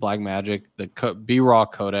I mean, Blackmagic, the B-RAW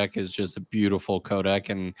codec is just a beautiful codec,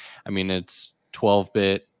 and I mean it's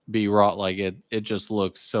 12-bit B-RAW, like it just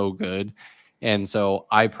looks so good. And so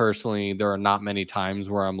I personally, there are not many times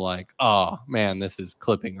where I'm like, oh man, this is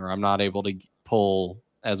clipping, or I'm not able to pull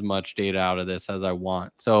as much data out of this as I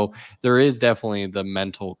want. So there is definitely the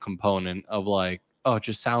mental component of like, oh, it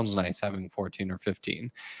just sounds nice having 14 or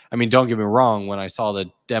 15. I mean, don't get me wrong, when I saw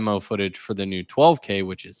the demo footage for the new 12K,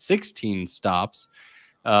 which is 16 stops,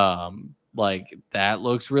 like that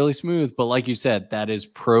looks really smooth. But like you said, that is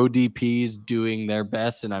pro DPs doing their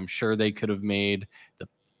best, and I'm sure they could have made the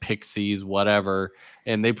PYXIS whatever,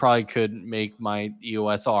 and they probably could make my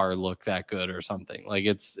EOS R look that good or something. Like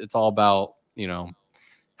it's all about, you know,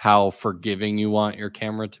 how forgiving you want your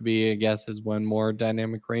camera to be, I guess, is when more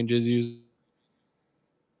dynamic range is used.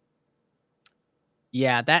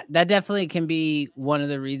 Yeah, that definitely can be one of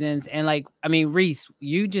the reasons. And like, I mean, Reese,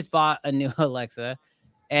 you just bought a new Alexa,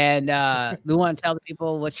 and you want to tell the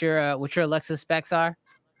people what your Alexa specs are?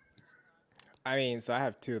 I mean, so I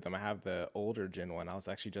have two of them. I have the older gen one. I was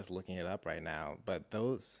actually just looking it up right now, but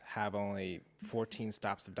those have only 14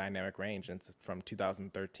 stops of dynamic range, and it's from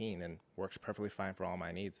 2013 and works perfectly fine for all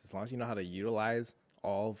my needs. As long as you know how to utilize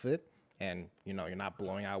all of it, and you know, you're not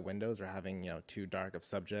blowing out windows or having, you know, too dark of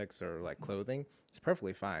subjects or like clothing, it's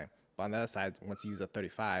perfectly fine. But on the other side, once you use a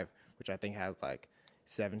 35, which I think has like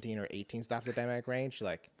 17 or 18 stops of dynamic range,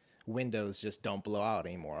 like windows just don't blow out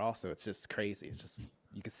anymore. Also, it's just crazy. It's just,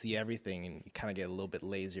 you can see everything, and you kind of get a little bit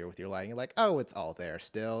lazier with your lighting. You're like, oh, it's all there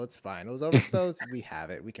still. It's fine. It was overexposed. We have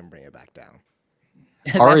it. We can bring it back down.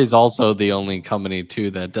 Ari's also the only company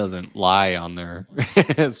too that doesn't lie on their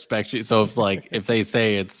spec sheet. So it's like if they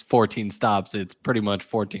say it's 14 stops, it's pretty much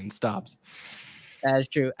 14 stops. That is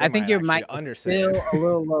true. They I think your mic is still a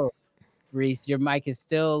little low, Reese. Your mic is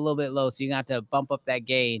still a little bit low, so you got to bump up that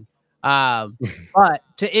gain. But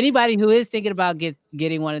to anybody who is thinking about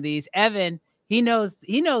getting one of these, Evan, he knows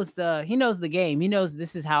the game. He knows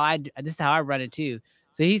this is how I run it too.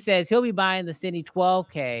 So he says he'll be buying the Cine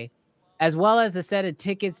 12K as well as a set of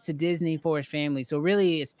tickets to Disney for his family. So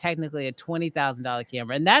really, it's technically a $20,000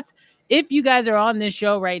 camera. And that's if you guys are on this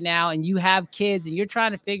show right now and you have kids and you're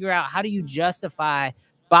trying to figure out how do you justify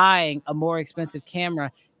buying a more expensive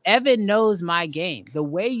camera. Evan knows my game. The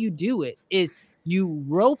way you do it is you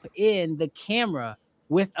rope in the camera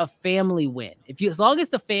with a family win. As long as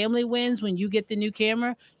the family wins when you get the new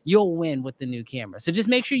camera, you'll win with the new camera. So just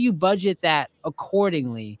make sure you budget that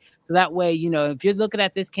accordingly. So that way, you know, if you're looking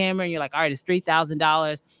at this camera and you're like, all right, it's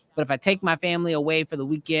 $3,000, but if I take my family away for the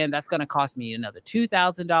weekend, that's going to cost me another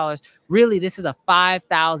 $2,000. Really, this is a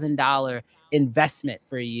 $5,000 investment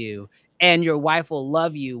for you. And your wife will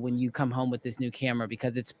love you when you come home with this new camera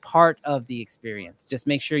because it's part of the experience. Just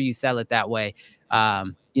make sure you sell it that way.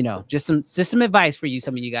 You know, just some advice for you,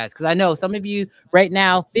 some of you guys, because I know some of you right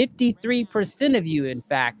now, 53% of you, in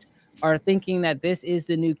fact, are thinking that this is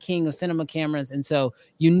the new king of cinema cameras. And so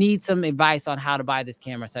you need some advice on how to buy this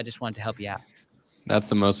camera. So I just wanted to help you out. That's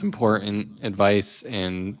the most important advice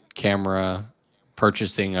in camera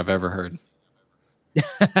purchasing I've ever heard.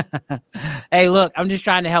 Hey, look, I'm just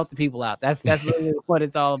trying to help the people out. That's literally what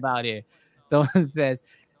it's all about here. Someone says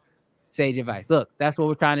sage advice. Look, that's what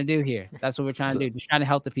we're trying to do here. That's what we're trying to do. Just trying to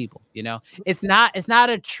help the people. You know, it's not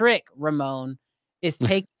a trick, Ramon. It's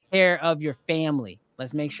taking care of your family.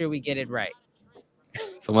 Let's make sure we get it right.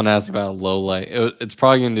 Someone asked about low light. It's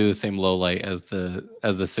probably gonna do the same low light as the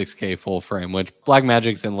 6K full frame, which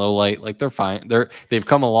Blackmagic's in low light. Like they're fine. They've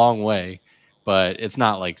come a long way, but it's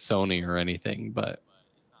not like Sony or anything. But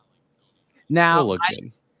now, it'll look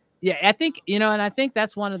good. Yeah, I think, you know, and I think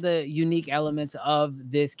that's one of the unique elements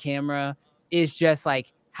of this camera is just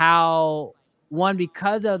like how, one,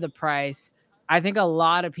 because of the price, I think a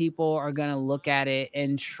lot of people are going to look at it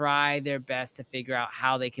and try their best to figure out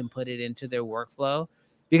how they can put it into their workflow.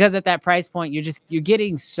 Because at that price point, you're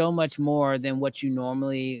getting so much more than what you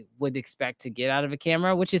normally would expect to get out of a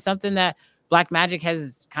camera, which is something that Blackmagic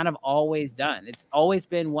has kind of always done. It's always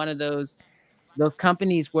been one of those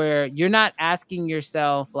companies where you're not asking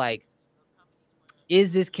yourself, like,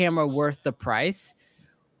 is this camera worth the price?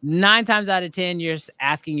 9 times out of 10, you're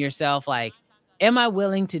asking yourself, like, am I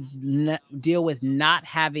willing to deal with not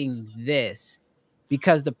having this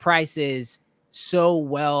because the price is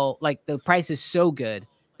so the price is so good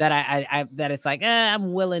that that it's like,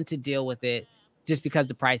 I'm willing to deal with it just because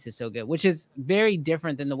the price is so good, which is very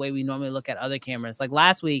different than the way we normally look at other cameras. Like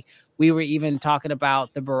last week, we were even talking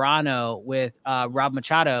about the Burano with Rob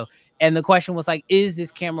Machado. And the question was like, is this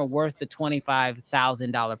camera worth the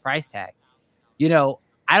 $25,000 price tag? You know,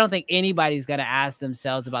 I don't think anybody's going to ask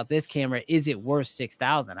themselves about this camera. Is it worth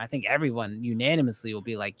 $6,000? I think everyone unanimously will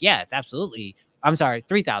be like, yeah, it's absolutely. I'm sorry,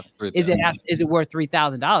 $3,000. Is it worth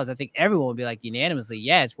 $3,000? I think everyone will be like unanimously,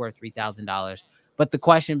 yeah, it's worth $3,000. But the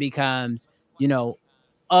question becomes, you know,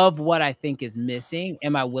 of what I think is missing,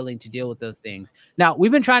 am I willing to deal with those things? Now,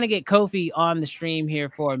 we've been trying to get Kofi on the stream here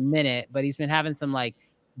for a minute, but he's been having some like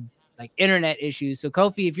internet issues. So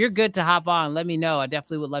Kofi, if you're good to hop on, let me know. I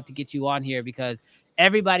definitely would love to get you on here because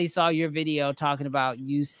everybody saw your video talking about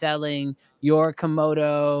you selling your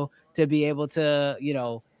Komodo to be able to, you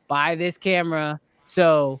know, buy this camera.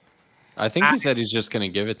 So I think he said he's just going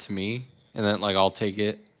to give it to me and then like I'll take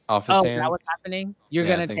it off his hands. Is that what's happening? You're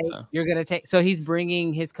gonna take. So he's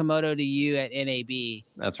bringing his Komodo to you at NAB.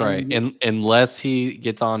 That's right. And unless he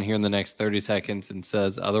gets on here in the next 30 seconds and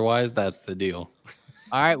says otherwise, that's the deal.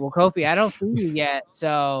 All right. Well, Kofi, I don't see you yet.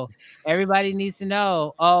 So everybody needs to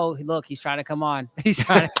know. Oh, look, he's trying to come on. He's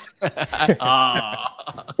trying to.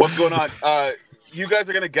 What's going on? You guys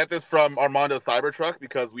are going to get this from Armando's Cybertruck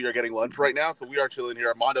because we are getting lunch right now. So we are chilling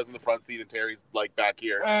here. Armando's in the front seat and Terry's like back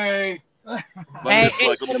here. Hey. Put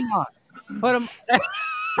him on. Put him.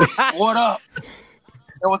 What up? Hey,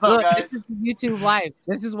 what's up, guys? This is YouTube life.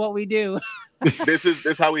 This is what we do. This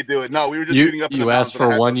is how we do it. No, we were just shooting up. You asked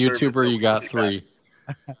for one YouTuber, you got 3.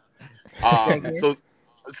 So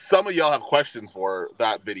some of y'all have questions for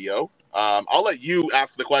that video. I'll let you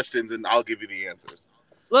ask the questions and I'll give you the answers.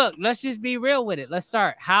 Look, let's just be real with it. Let's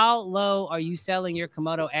start. How low are you selling your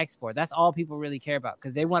Komodo X for? That's all people really care about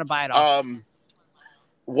because they want to buy it off.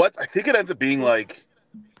 What I think it ends up being like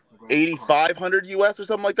 8,500 US or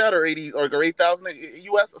something like that, or 8,000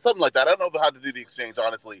 US, something like that. I don't know how to do the exchange,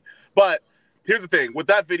 honestly. But here's the thing with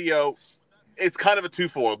that video, it's kind of a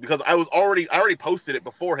twofold because I already posted it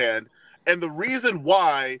beforehand, and the reason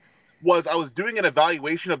why was I was doing an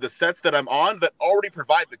evaluation of the sets that I'm on that already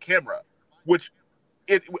provide the camera, which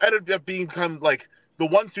it ended up become like the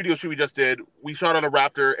one studio shoot we just did. We shot on a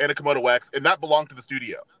Raptor and a Komodo X, and that belonged to the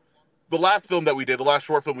studio. The last film that we did, the last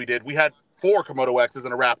short film we did, we had 4 Komodo X's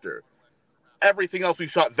and a Raptor. Everything else we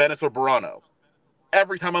shot Venice or Burano.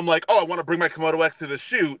 every time I'm like, oh, I want to bring my Komodo X to the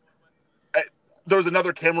shoot, there's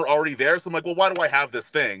another camera already there. So I'm like, well, why do I have this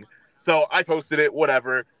thing? So I posted it,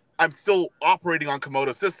 whatever. I'm still operating on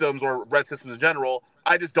Komodo systems or Red systems in general.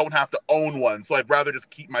 I just don't have to own one. So I'd rather just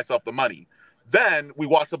keep myself the money. Then we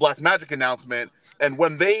watched the Blackmagic announcement. And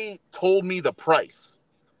when they told me the price,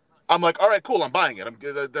 I'm like, all right, cool, I'm buying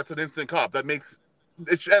it. That's an instant cop.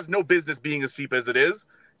 It has no business being as cheap as it is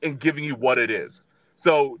and giving you what it is.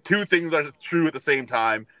 So two things are true at the same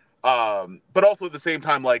time. But also at the same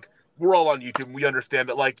time, like, we're all on YouTube and we understand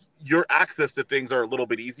that, like, your access to things are a little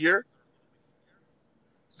bit easier.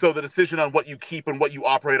 So the decision on what you keep and what you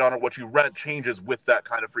operate on or what you rent changes with that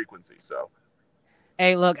kind of frequency. So,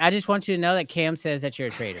 hey, look, I just want you to know that Cam says that you're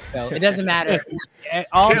a traitor, so it doesn't matter.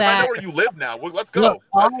 All Cam, that. I know where you live now. Let's go.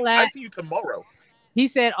 Look, I see you tomorrow. He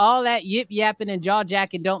said all that yip yapping and jaw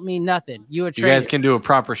jacking don't mean nothing. You a traitor. You guys can do a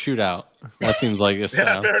proper shootout. That seems like it's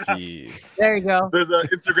Yeah, fair enough. Jeez. There you go. There's an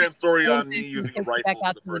Instagram story on me using a rifle back for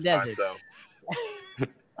out the to the first time. desert.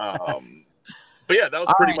 So, but yeah, that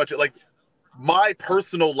was pretty much it. Like, my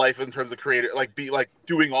personal life in terms of creator, like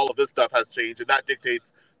doing all of this stuff has changed, and that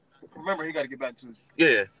dictates. Remember, he got to get back to his.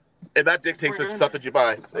 Yeah, and that dictates the stuff that you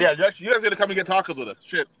buy. Yeah, you guys gotta come and get tacos with us.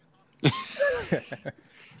 Shit.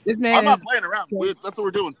 This man I'm not playing around. That's what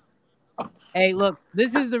we're doing. Hey, look,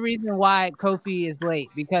 this is the reason why Kofi is late,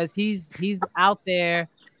 because he's out there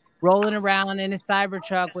rolling around in his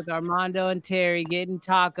Cybertruck with Armando and Terry getting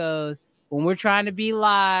tacos when we're trying to be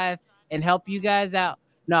live and help you guys out.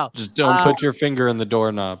 No, just don't put your finger in the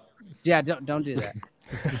doorknob. Yeah, don't do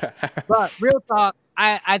that. But real talk,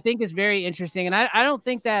 I think it's very interesting, and I don't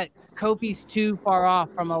think that Kofi's too far off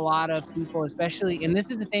from a lot of people, especially, and this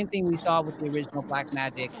is the same thing we saw with the original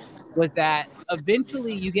Blackmagic, was that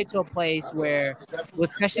eventually you get to a place where,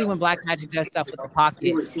 especially when Blackmagic does stuff with the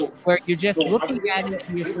pocket, where you're just looking at it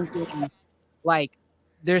and you're thinking, like,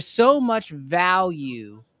 there's so much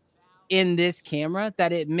value in this camera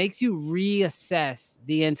that it makes you reassess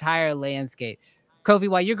the entire landscape. Kofi,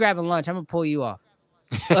 while you're grabbing lunch, I'm gonna pull you off.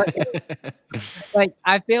 Like,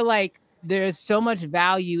 I feel like there's so much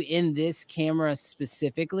value in this camera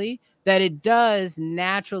specifically that it does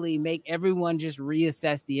naturally make everyone just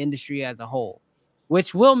reassess the industry as a whole,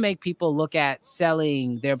 which will make people look at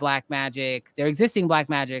selling their Blackmagic, their existing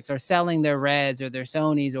Blackmagics, or selling their Reds or their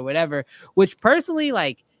Sonys or whatever, which personally,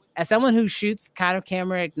 like, as someone who shoots kind of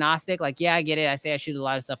camera agnostic, like, yeah, I get it. I say I shoot a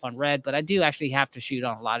lot of stuff on Red, but I do actually have to shoot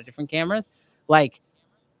on a lot of different cameras. Like,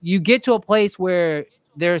 you get to a place where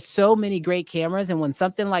there's so many great cameras, and when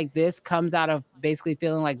something like this comes out of basically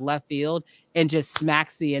feeling like left field and just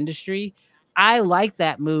smacks the industry, I like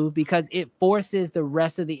that move because it forces the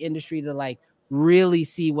rest of the industry to, like, really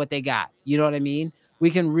see what they got. You know what I mean?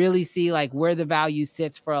 We can really see, like, where the value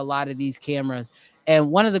sits for a lot of these cameras.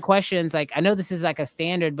 And one of the questions, like, I know this is like a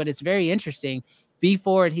standard, but it's very interesting. B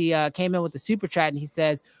Ford, he came in with the super chat and he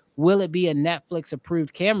says, will it be a Netflix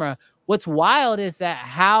approved camera? What's wild is that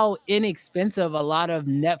how inexpensive a lot of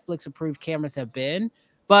Netflix approved cameras have been,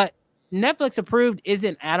 but Netflix approved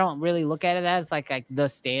isn't, I don't really look at it as like the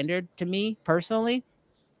standard to me personally.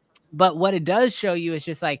 But what it does show you is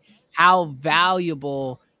just like how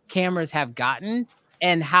valuable cameras have gotten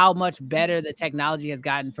and how much better the technology has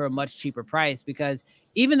gotten for a much cheaper price. Because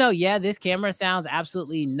even though, yeah, this camera sounds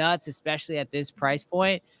absolutely nuts, especially at this price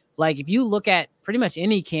point, like, if you look at pretty much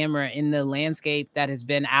any camera in the landscape that has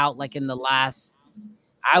been out, like, in the last,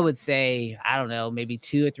 I would say, I don't know, maybe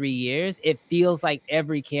 2 or 3 years, it feels like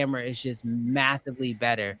every camera is just massively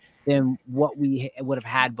better than what we would have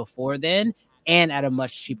had before then, and at a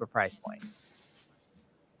much cheaper price point.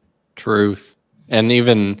 Truth. And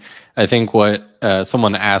even, I think what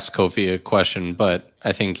someone asked Kofi a question, but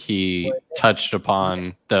I think he touched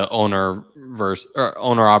upon the owner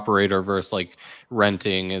operator versus like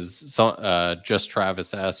renting is so just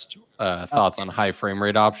Travis asked thoughts on high frame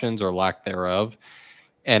rate options or lack thereof.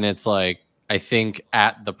 And it's like, I think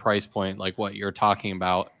at the price point, like what you're talking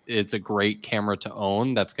about, it's a great camera to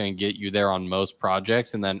own that's going to get you there on most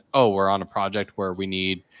projects. And then, oh, we're on a project where we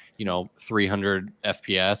need, 300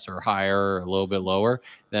 FPS or higher or a little bit lower.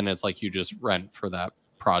 Then it's like you just rent for that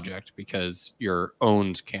project because your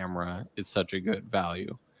owned camera is such a good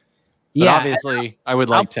value. But Yeah, obviously, I would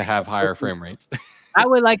like to have higher frame rates. I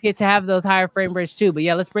would like it to have those higher frame rates too. But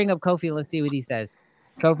yeah, let's bring up Kofi and let's see what he says.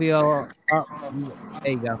 Kofi,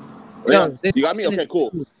 there you go. Yeah, you got me? Okay,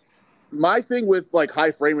 cool. My thing with like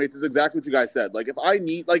high frame rates is exactly what you guys said. Like, if I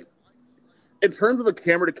need, like, in terms of a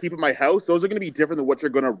camera to keep in my house, those are going to be different than what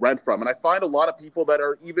you're going to rent from. And I find a lot of people that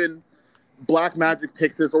are even Blackmagic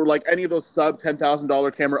PYXIS or like any of those sub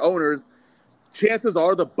 $10,000 camera owners, chances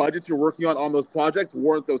are the budgets you're working on those projects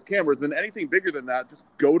warrant those cameras. And anything bigger than that, just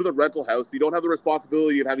go to the rental house. You don't have the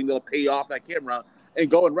responsibility of having to pay off that camera and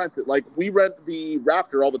go and rent it. Like, we rent the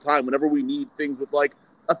Raptor all the time whenever we need things with like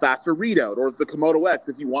a faster readout, or the Komodo X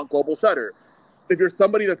if you want global shutter. If you're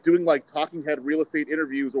somebody that's doing like talking head real estate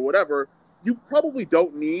interviews or whatever, you probably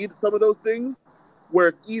don't need some of those things, where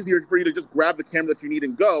it's easier for you to just grab the camera that you need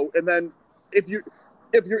and go. And then if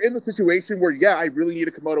you're in the situation where, yeah, I really need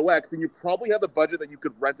a Komodo X, then you probably have the budget that you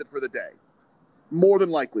could rent it for the day, more than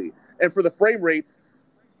likely. And for the frame rates,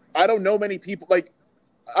 I don't know many people, like,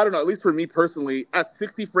 I don't know, at least for me personally, at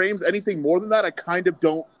 60 frames, anything more than that, I kind of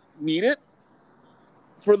don't need it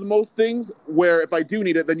for the most things, where if I do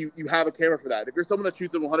need it, then you have a camera for that. If you're someone that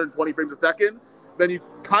shoots at 120 frames a second, then you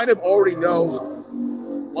kind of already know,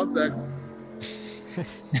 one sec.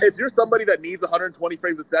 If you're somebody that needs 120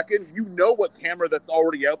 frames a second, you know what camera that's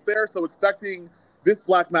already out there. So expecting this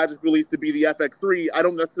Blackmagic release to be the FX3, I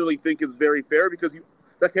don't necessarily think is very fair, because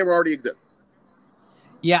that camera already exists.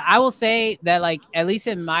 Yeah, I will say that, like, at least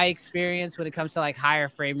in my experience, when it comes to like higher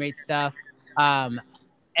frame rate stuff,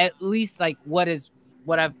 at least like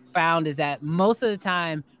what I've found is that most of the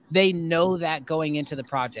time they know that going into the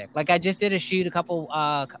project. Like, I just did a shoot a couple,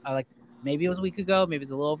 like maybe it was a week ago, maybe it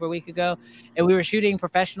was a little over a week ago, and we were shooting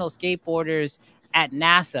professional skateboarders at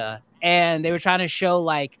NASA, and they were trying to show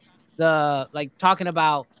like talking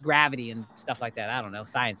about gravity and stuff like that. I don't know,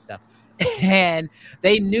 science stuff. And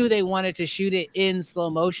they knew they wanted to shoot it in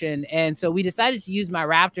slow motion. And so we decided to use my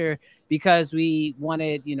Raptor because we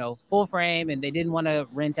wanted, full frame, and they didn't want to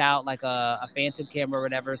rent out like a phantom camera or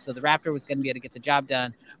whatever. So the Raptor was going to be able to get the job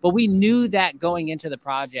done. But we knew that going into the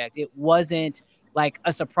project, it wasn't like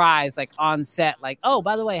a surprise, like on set, like, oh,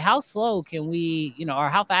 by the way, how slow can we, or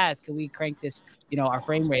how fast can we crank this, our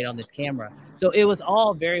frame rate on this camera? So it was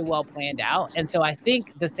all very well planned out. And so I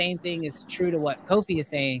think the same thing is true to what Kofi is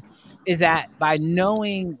saying, is that by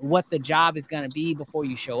knowing what the job is going to be before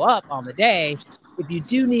you show up on the day, if you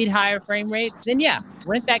do need higher frame rates, then yeah,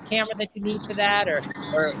 rent that camera that you need for that, or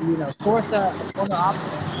source a corner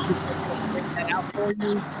operator who can print that out for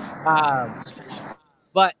you.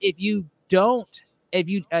 But if you don't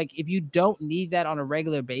need that on a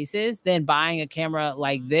regular basis, then buying a camera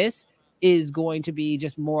like this is going to be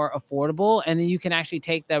just more affordable. And then you can actually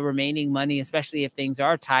take the remaining money, especially if things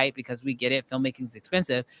are tight, because we get it, filmmaking is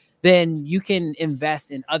expensive. Then you can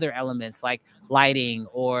invest in other elements like lighting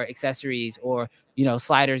or accessories or,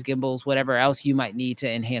 sliders, gimbals, whatever else you might need to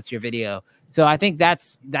enhance your video. So I think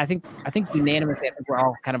unanimously, I think we're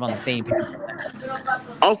all kind of on the same page.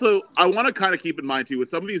 Also, I want to kind of keep in mind too,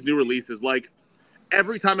 with some of these new releases, like,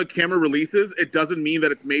 every time a camera releases, it doesn't mean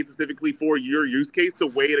that it's made specifically for your use case to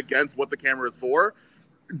weigh it against what the camera is for.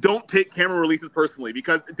 Don't take camera releases personally,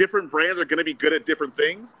 because different brands are going to be good at different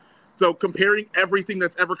things. So comparing everything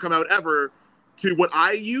that's ever come out ever to what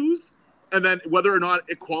I use, and then whether or not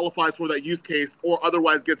it qualifies for that use case or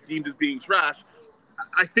otherwise gets deemed as being trash,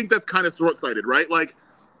 I think that's kind of short-sighted, right? Like,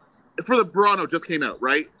 for the Burano just came out,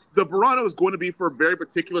 right? The Burano is going to be for a very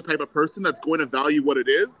particular type of person that's going to value what it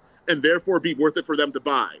is, and therefore be worth it for them to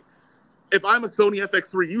buy. If I'm a Sony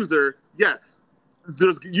FX3 user, yes,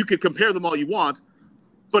 you could compare them all you want,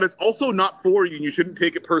 but it's also not for you, and you shouldn't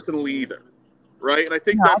take it personally either, right? And I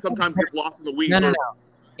think that sometimes gets lost in the weeds. No.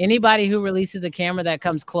 Anybody who releases a camera that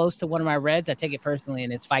comes close to one of my Reds, I take it personally,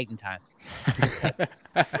 and it's fighting time.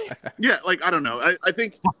 Yeah, like, I don't know. I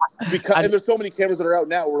think because and there's so many cameras that are out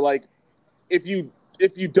now where, like, if you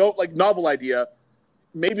don't, like, novel idea,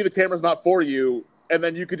 maybe the camera's not for you, and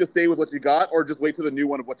then you could just stay with what you got, or just wait till the new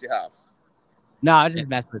one of what you have. No, I just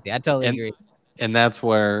messed with you. I totally agree. And that's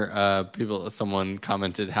where someone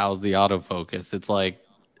commented, how's the autofocus? It's like,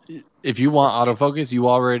 if you want autofocus, you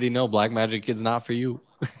already know Blackmagic is not for you.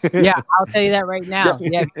 Yeah, I'll tell you that right now.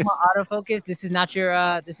 Yeah, if you want autofocus, this is not your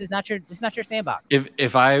sandbox.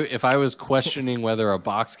 If I was questioning whether a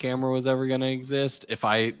box camera was ever going to exist,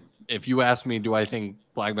 if you ask me, do I think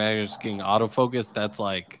Blackmagic is getting autofocus, that's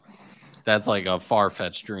like a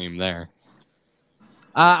far-fetched dream there.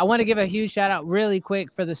 I want to give a huge shout out really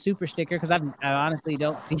quick for the super sticker, because I honestly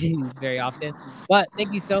don't see these very often. But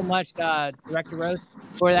thank you so much, Director Rose,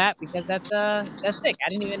 for that, because that's sick. I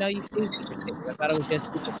didn't even know you could do super stickers. I thought it was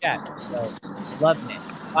just super chat. So loving it.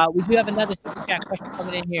 We do have another super chat question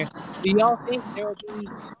coming in here. Do y'all think there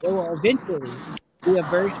will eventually be a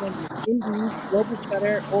version with in-use global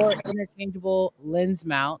shutter or interchangeable lens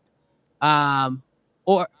mount,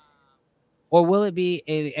 or will it be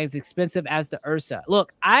as expensive as the Ursa?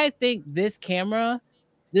 Look, I think this camera,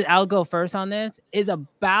 I'll go first on this, is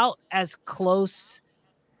about as close.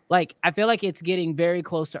 Like, I feel like it's getting very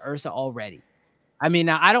close to Ursa already. I mean,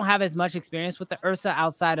 now I don't have as much experience with the Ursa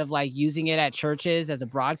outside of like using it at churches as a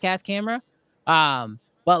broadcast camera.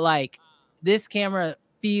 But like this camera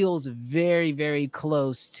feels very, very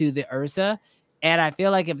close to the Ursa. And I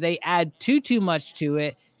feel like if they add too much to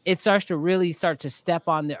it, it starts to really start to step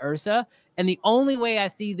on the Ursa. And the only way I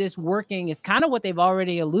see this working is kind of what they've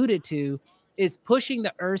already alluded to, is pushing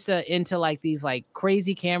the Ursa into like these like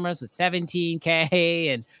crazy cameras with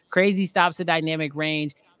 17K and crazy stops to dynamic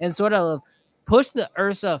range, and sort of push the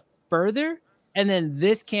Ursa further. And then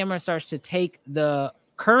this camera starts to take the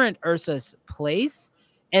current Ursa's place.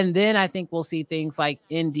 And then I think we'll see things like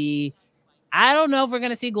ND. I don't know if we're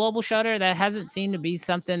going to see global shutter. That hasn't seemed to be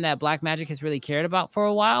something that Blackmagic has really cared about for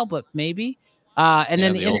a while, but maybe. And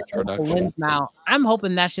then the integral lens mount, I'm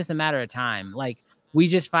hoping that's just a matter of time. Like we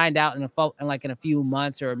just find out in a few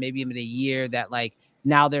months or maybe even a year that like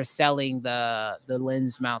now they're selling the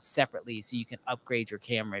lens mounts separately, so you can upgrade your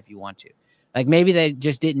camera if you want to. Like maybe they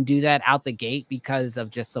just didn't do that out the gate because of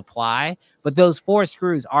just supply, but those 4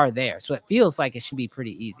 screws are there. So it feels like it should be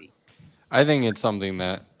pretty easy. I think it's something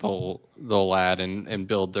that they'll add and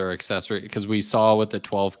build their accessory, because we saw with the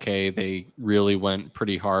 12K they really went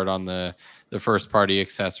pretty hard on the first party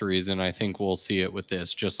accessories, and I think we'll see it with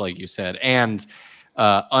this, just like you said. And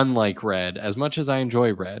unlike Red, as much as I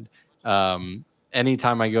enjoy Red,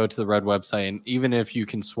 anytime I go to the Red website, and even if you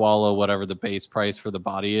can swallow whatever the base price for the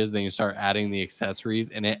body is, then you start adding the accessories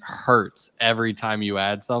and it hurts every time you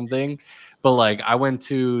add something. But like I went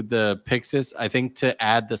to the PYXIS, I think to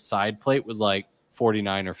add the side plate was like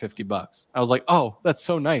 49 or $50. I was like, oh, that's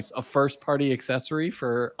so nice. A first party accessory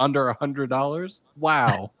for under $100.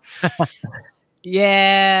 Wow.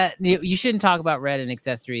 Yeah, you shouldn't talk about Red and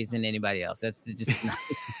accessories than anybody else. That's just not,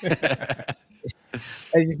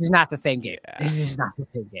 it's just not the same game. It's just not the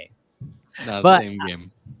same game. Not the same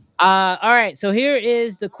game. All right, so here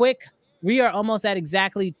is the quick. We are almost at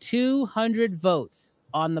exactly 200 votes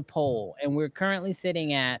on the poll, and we're currently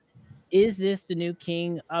sitting at, is this the new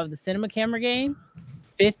king of the cinema camera game?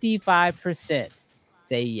 55%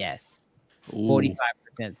 say yes. 45%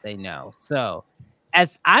 say no. So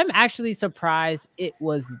as I'm actually surprised it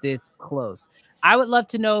was this close. I would love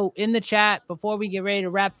to know in the chat, before we get ready to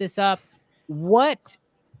wrap this up, what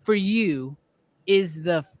for you is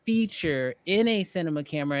the feature in a cinema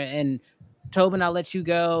camera? And Tobin, I'll let you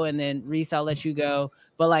go, and then Reese, I'll let you go.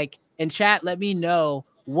 But like in chat, let me know,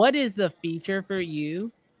 what is the feature for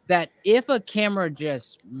you that if a camera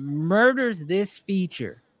just murders this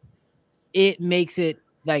feature, it makes it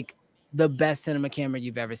like the best cinema camera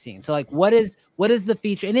you've ever seen? So like what is the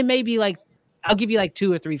feature? And it may be like, I'll give you like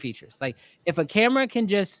 2 or 3 features. Like if a camera can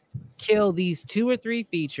just kill these 2 or 3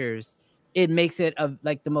 features, it makes it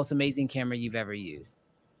like the most amazing camera you've ever used.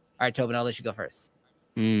 All right, Tobin, I'll let you go first.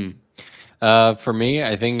 For me,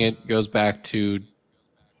 I think it goes back to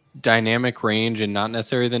dynamic range, and not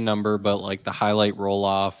necessarily the number, but like the highlight roll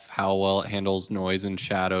off, how well it handles noise and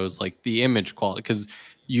shadows, like the image quality. Because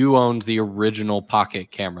you owned the original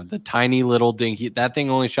pocket camera, the tiny little dinky, that thing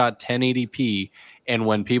only shot 1080p, and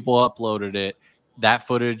when people uploaded it, that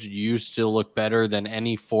footage used to look better than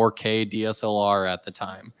any 4K DSLR at the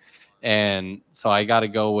time. And so I got to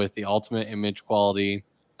go with the ultimate image quality.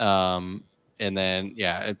 And then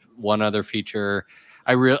one other feature,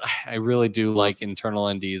 I really do like internal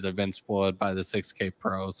NDs. I've been spoiled by the 6K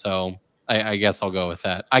Pro, so I guess I'll go with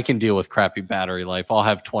that. I can deal with crappy battery life. I'll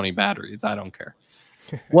have 20 batteries. I don't care.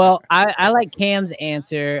 Well, I like Cam's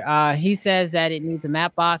answer. He says that it needs a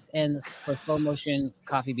matte box and for slow motion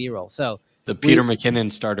coffee B-roll. So the Peter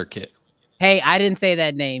McKinnon starter kit. Hey, I didn't say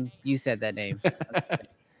that name. You said that name.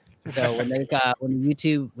 So when the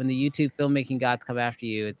YouTube filmmaking gods come after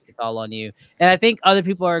you, it's all on you. And I think other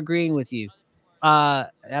people are agreeing with you. I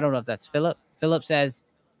don't know if that's Philip. Philip says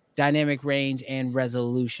dynamic range and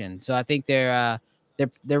resolution. So I think they're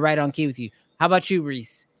right on key with you. How about you,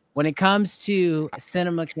 Reese? When it comes to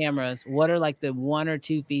cinema cameras, what are like the 1 or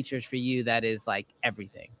 2 features for you that is like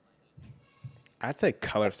everything? I'd say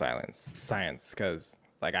color science, because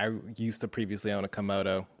like I used to previously own a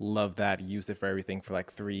Komodo, loved that, used it for everything for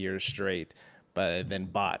like 3 years straight, but then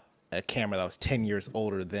bought a camera that was 10 years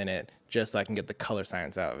older than it just so I can get the color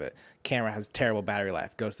science out of it. Camera has terrible battery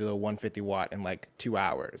life, goes through a 150 watt in like 2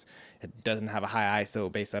 hours. It doesn't have a high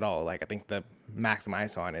ISO base at all. Like I think the maximum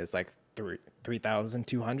ISO on it is like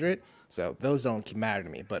 3,200. So those don't matter to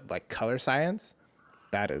me, but like color science,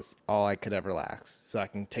 that is all I could ever lack. So I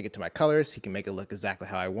can take it to my colors, he can make it look exactly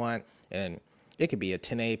how I want, and it could be a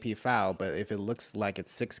 1080p file, but if it looks like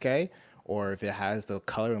it's 6K, or if it has the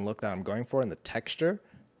color and look that I'm going for and the texture,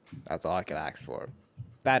 that's all I could ask for.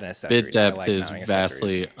 That and accessories. Bit depth is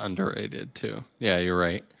vastly underrated too. Yeah, you're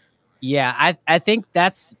right. Yeah, I think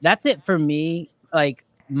that's it for me. Like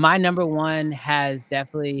my number one has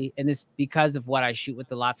definitely, and this because of what I shoot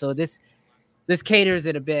with a lot. So this caters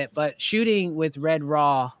it a bit, but shooting with Red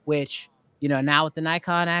Raw, which now with the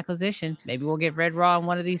Nikon acquisition, maybe we'll get Red Raw on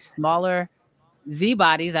one of these smaller Z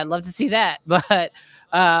bodies. I'd love to see that. But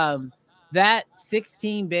that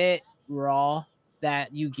 16-bit raw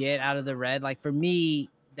that you get out of the Red, like for me,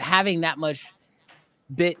 having that much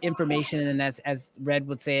bit information and as Red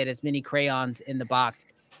would say it, as many crayons in the box,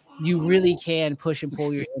 you really can push and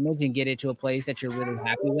pull your image and get it to a place that you're really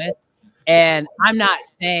happy with. And I'm not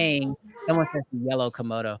saying someone says the yellow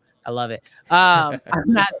Komodo. I love it. I'm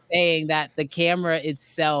not saying that the camera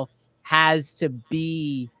itself has to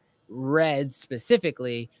be Red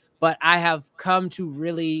specifically, but I have come to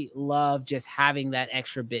really love just having that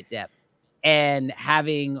extra bit depth and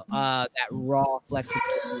having that raw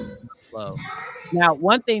flexibility in the flow. Now,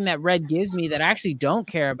 one thing that Red gives me that I actually don't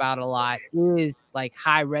care about a lot is like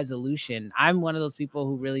high resolution. I'm one of those people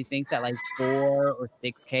who really thinks that like 4 or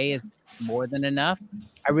 6K is more than enough.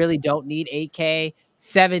 I really don't need 8K.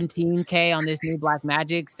 17K on this new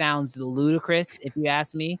Blackmagic sounds ludicrous if you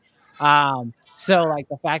ask me. So like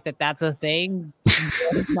the fact that that's a thing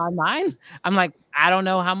blows my mind. I'm like, I don't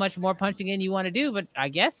know how much more punching in you want to do, but I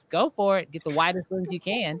guess go for it. Get the widest lens you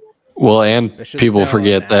can. Well, and They should people sell a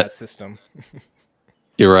forget that NAS system.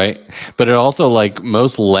 you're right. But it also, like,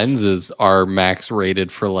 most lenses are max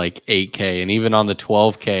rated for like 8K. And even on the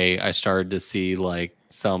 12K, I started to see like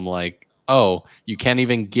some like, oh, you can't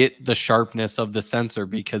even get the sharpness of the sensor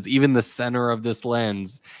because even the center of this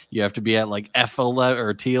lens, you have to be at like F11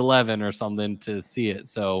 or T11 or something to see it.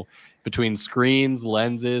 So between screens,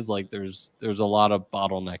 lenses, like there's a lot of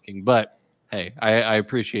bottlenecking. But hey, I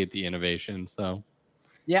appreciate the innovation. So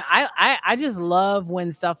Yeah, I just love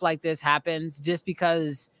when stuff like this happens just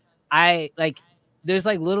because I like there's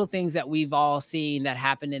like little things that we've all seen that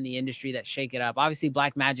happen in the industry that shake it up. Obviously,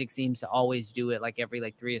 Black Magic seems to always do it like every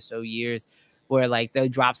like 3 or so years where like they'll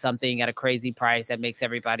drop something at a crazy price that makes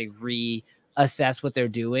everybody reassess what they're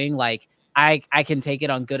doing. Like I can take it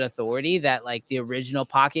on good authority that like the original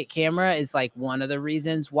pocket camera is like one of the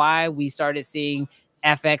reasons why we started seeing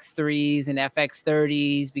FX3s and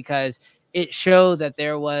FX30s because it showed that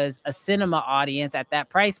there was a cinema audience at that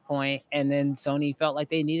price point, and then Sony felt like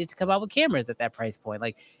they needed to come out with cameras at that price point.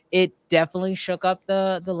 Like it definitely shook up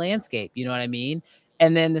the landscape, you know what I mean?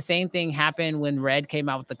 And then the same thing happened when Red came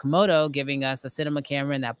out with the Komodo, giving us a cinema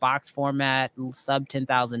camera in that box format, sub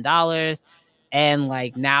 $10,000. And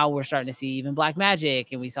like now we're starting to see even Blackmagic,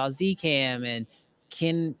 and we saw Zcam and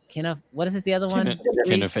what is this the other one?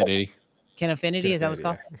 Kinefity. Affinity, is that what's Infinity,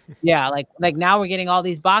 called? yeah. Yeah, like now we're getting all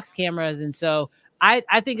these box cameras, and so I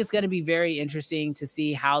think it's going to be very interesting to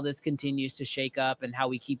see how this continues to shake up and how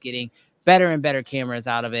we keep getting better and better cameras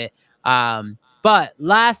out of it. But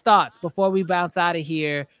last thoughts before we bounce out of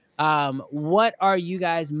here. What are you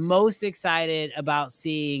guys most excited about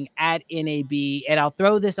seeing at NAB? And I'll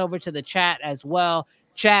throw this over to the chat as well.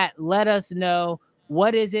 Chat, let us know,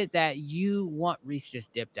 what is it that you want? Reese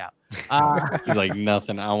just dipped out. He's like,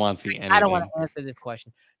 nothing. I want to see anything. I don't want to answer this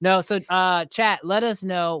question. No, so chat, let us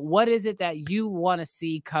know, what is it that you want to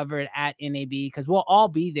see covered at NAB, because we'll all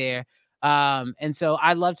be there. And so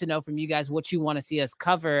I'd love to know from you guys what you want to see us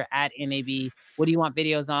cover at NAB. What do you want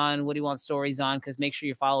videos on? What do you want stories on? Because make sure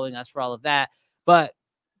you're following us for all of that. But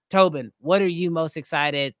Tobin, what are you most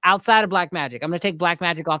excited outside of Blackmagic? I'm going to take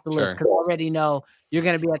Blackmagic off the list because I already know you're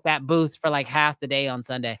going to be at that booth for like half the day on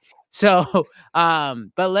Sunday. So,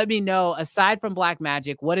 but let me know, aside from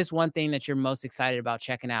Blackmagic, what is one thing that you're most excited about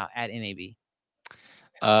checking out at NAB?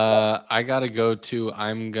 I gotta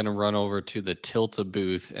I'm gonna run over to the Tilta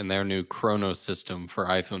booth, and their new Chrono system for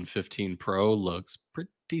iPhone 15 Pro looks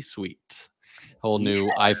pretty sweet. Whole new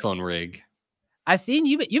iPhone rig. I've seen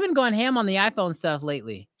you've been going ham on the iPhone stuff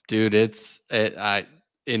lately. Dude,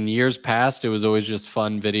 in years past, it was always just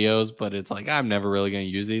fun videos, but it's like, I'm never really going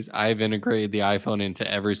to use these. I've integrated the iPhone into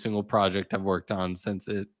every single project I've worked on since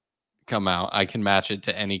it come out. I can match it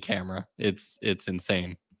to any camera. It's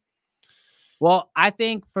insane. Well, I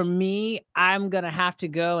think for me, I'm going to have to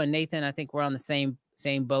go. And Nathan, I think we're on the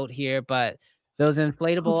same boat here, but those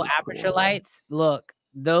inflatable aperture lights, look,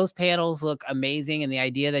 those panels look amazing. And the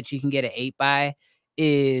idea that you can get an 8x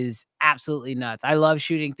is absolutely nuts. I love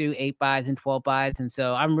shooting through 8x and 12x. And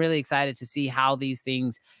so I'm really excited to see how these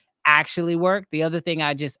things actually work. The other thing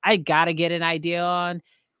I got to get an idea on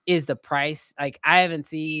is the price. Like I haven't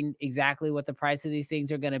seen exactly what the price of these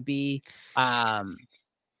things are going to be.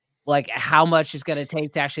 Like how much it's going to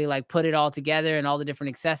take to actually like put it all together and all the different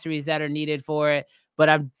accessories that are needed for it. but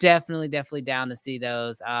I'm definitely down to see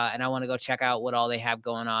those. And I want to go check out what all they have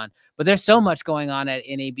going on. But there's so much going on at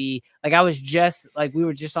NAB. Like we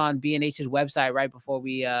were just on B&H's website right before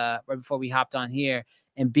we hopped on here.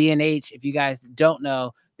 And B&H, if you guys don't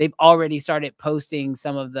know, they've already started posting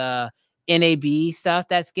some of the NAB stuff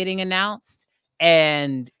that's getting announced,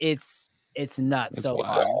 and it's nuts. It's So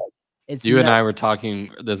wild. far. It's You and nuts. I were talking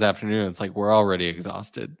this afternoon. It's like we're already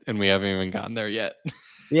exhausted and we haven't even gotten there yet.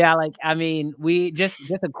 Yeah, like I mean, we just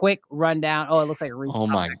a quick rundown. Oh, it looks like Reese Oh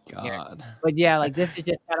popped my back in here. God. But yeah, like this is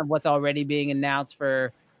just kind of what's already being announced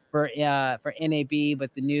for NAB, but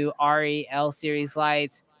the new REL series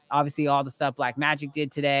lights, obviously all the stuff Blackmagic did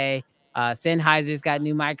today. Sennheiser's got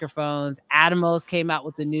new microphones. Atomos came out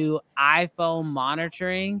with the new iPhone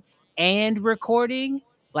monitoring and recording.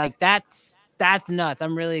 Like that's nuts.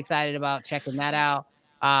 I'm really excited about checking that out.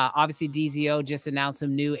 Obviously DZO just announced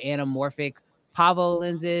some new anamorphic Pavo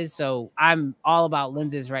lenses. So I'm all about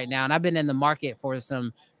lenses right now. And I've been in the market for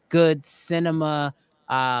some good cinema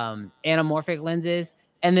anamorphic lenses,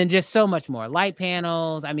 and then just so much more light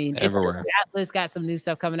panels. I mean, it's Everywhere. Atlas got some new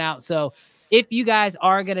stuff coming out. So if you guys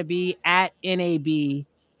are going to be at NAB,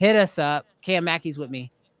 hit us up. Cam Mackey's with me.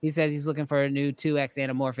 He says he's looking for a new 2X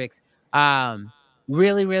anamorphics.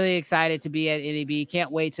 Really excited to be at NAB.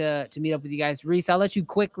 Can't wait to meet up with you guys. Reese, I'll let you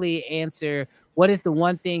quickly answer. What is the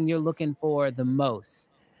one thing you're looking for the most?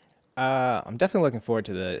 I'm definitely looking forward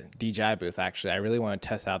to the DJI booth. Actually, I really want to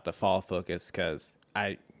test out the fall focus because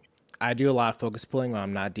I do a lot of focus pulling when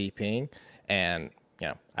I'm not DPing, and you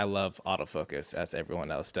know I love autofocus as everyone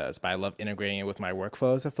else does, but I love integrating it with my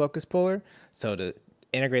workflow as a focus puller. So to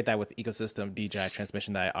integrate that with the ecosystem DJI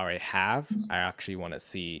transmission that I already have, I actually want to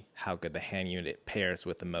see how good the hand unit pairs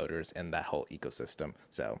with the motors and that whole ecosystem.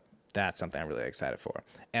 So that's something I'm really excited for.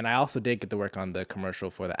 And I also did get to work on the commercial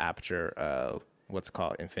for the Aperture, what's it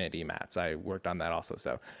called, Infinity mats. I worked on that also.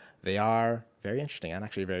 So they are very interesting and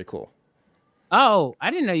actually very cool. Oh, I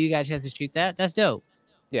didn't know you guys had to shoot that. That's dope.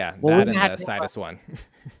 Yeah, Well, that and the Sidus one.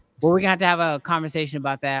 Well, we're gonna have to have a conversation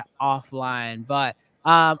about that offline. But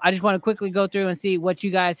I just want to quickly go through and see what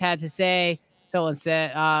you guys had to say. Someone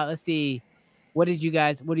said, let's see, what are you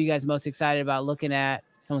guys most excited about looking at?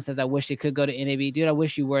 Someone says, I wish it could go to NAB. Dude, I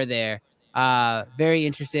wish you were there. Very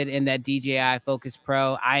interested in that DJI Focus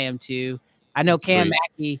Pro. I am too. I know Cam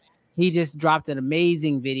Mackey, he just dropped an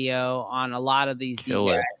amazing video on a lot of these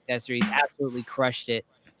DJI accessories. Absolutely crushed it.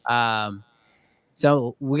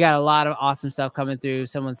 So we got a lot of awesome stuff coming through.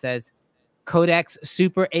 Someone says Kodak's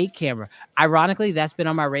Super 8 camera. Ironically, that's been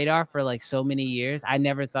on my radar for like so many years. I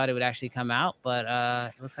never thought it would actually come out, but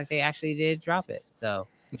it looks like they actually did drop it. So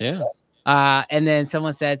yeah. And then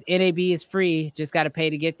someone says NAB is free, just got to pay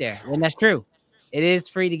to get there. And that's true. It is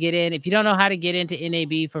free to get in. If you don't know how to get into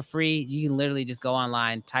NAB for free, you can literally just go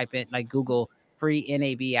online, type it, like Google free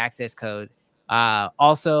NAB access code.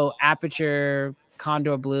 Also, Aperture,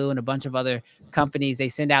 Condor Blue, and a bunch of other companies, they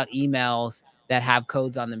send out emails that have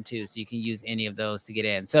codes on them too. So you can use any of those to get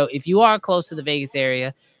in. So if you are close to the Vegas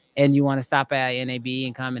area and you want to stop at NAB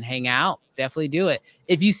and come and hang out, definitely do it.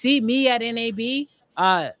 If you see me at NAB,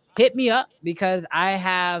 hit me up because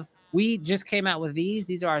we just came out with these.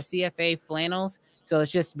 These are our CFA flannels. So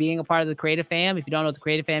it's just being a part of the Creative Fam. If you don't know what the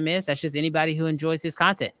Creative Fam is, that's just anybody who enjoys this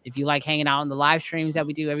content. If you like hanging out on the live streams that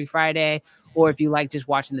we do every Friday, or if you like just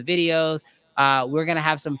watching the videos, we're going to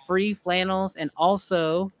have some free flannels and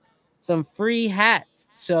also some free hats.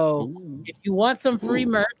 So if you want some free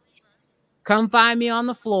merch, come find me on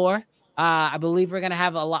the floor. I believe we're going to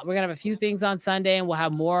have a lot. We're going to have a few things on Sunday and we'll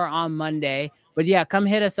have more on Monday. But yeah, come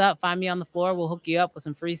hit us up. Find me on the floor. We'll hook you up with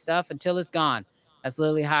some free stuff until it's gone. That's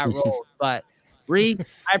literally how it rolls. But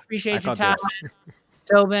Reese, I appreciate your time.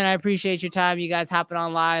 Tobin, I appreciate your time. You guys hopping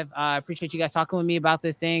on live. I appreciate you guys talking with me about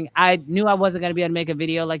this thing. I knew I wasn't going to be able to make a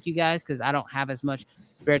video like you guys because I don't have as much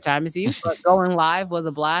spare time as you. But going live was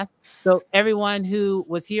a blast. So everyone who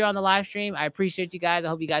was here on the live stream, I appreciate you guys. I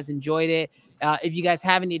hope you guys enjoyed it. If you guys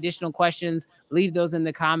have any additional questions, leave those in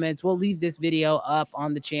the comments. We'll leave this video up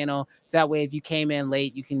on the channel. So that way, if you came in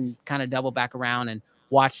late, you can kind of double back around and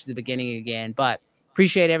watch the beginning again. But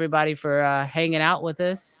appreciate everybody for hanging out with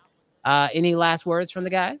us. Any last words from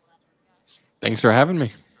the guys? Thanks for having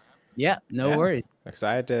me. Yeah, no worries.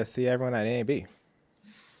 Excited to see everyone at NAB.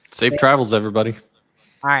 Safe travels, everybody.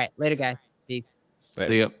 All right, later, guys. Peace.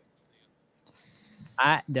 See ya.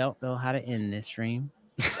 I don't know how to end this stream.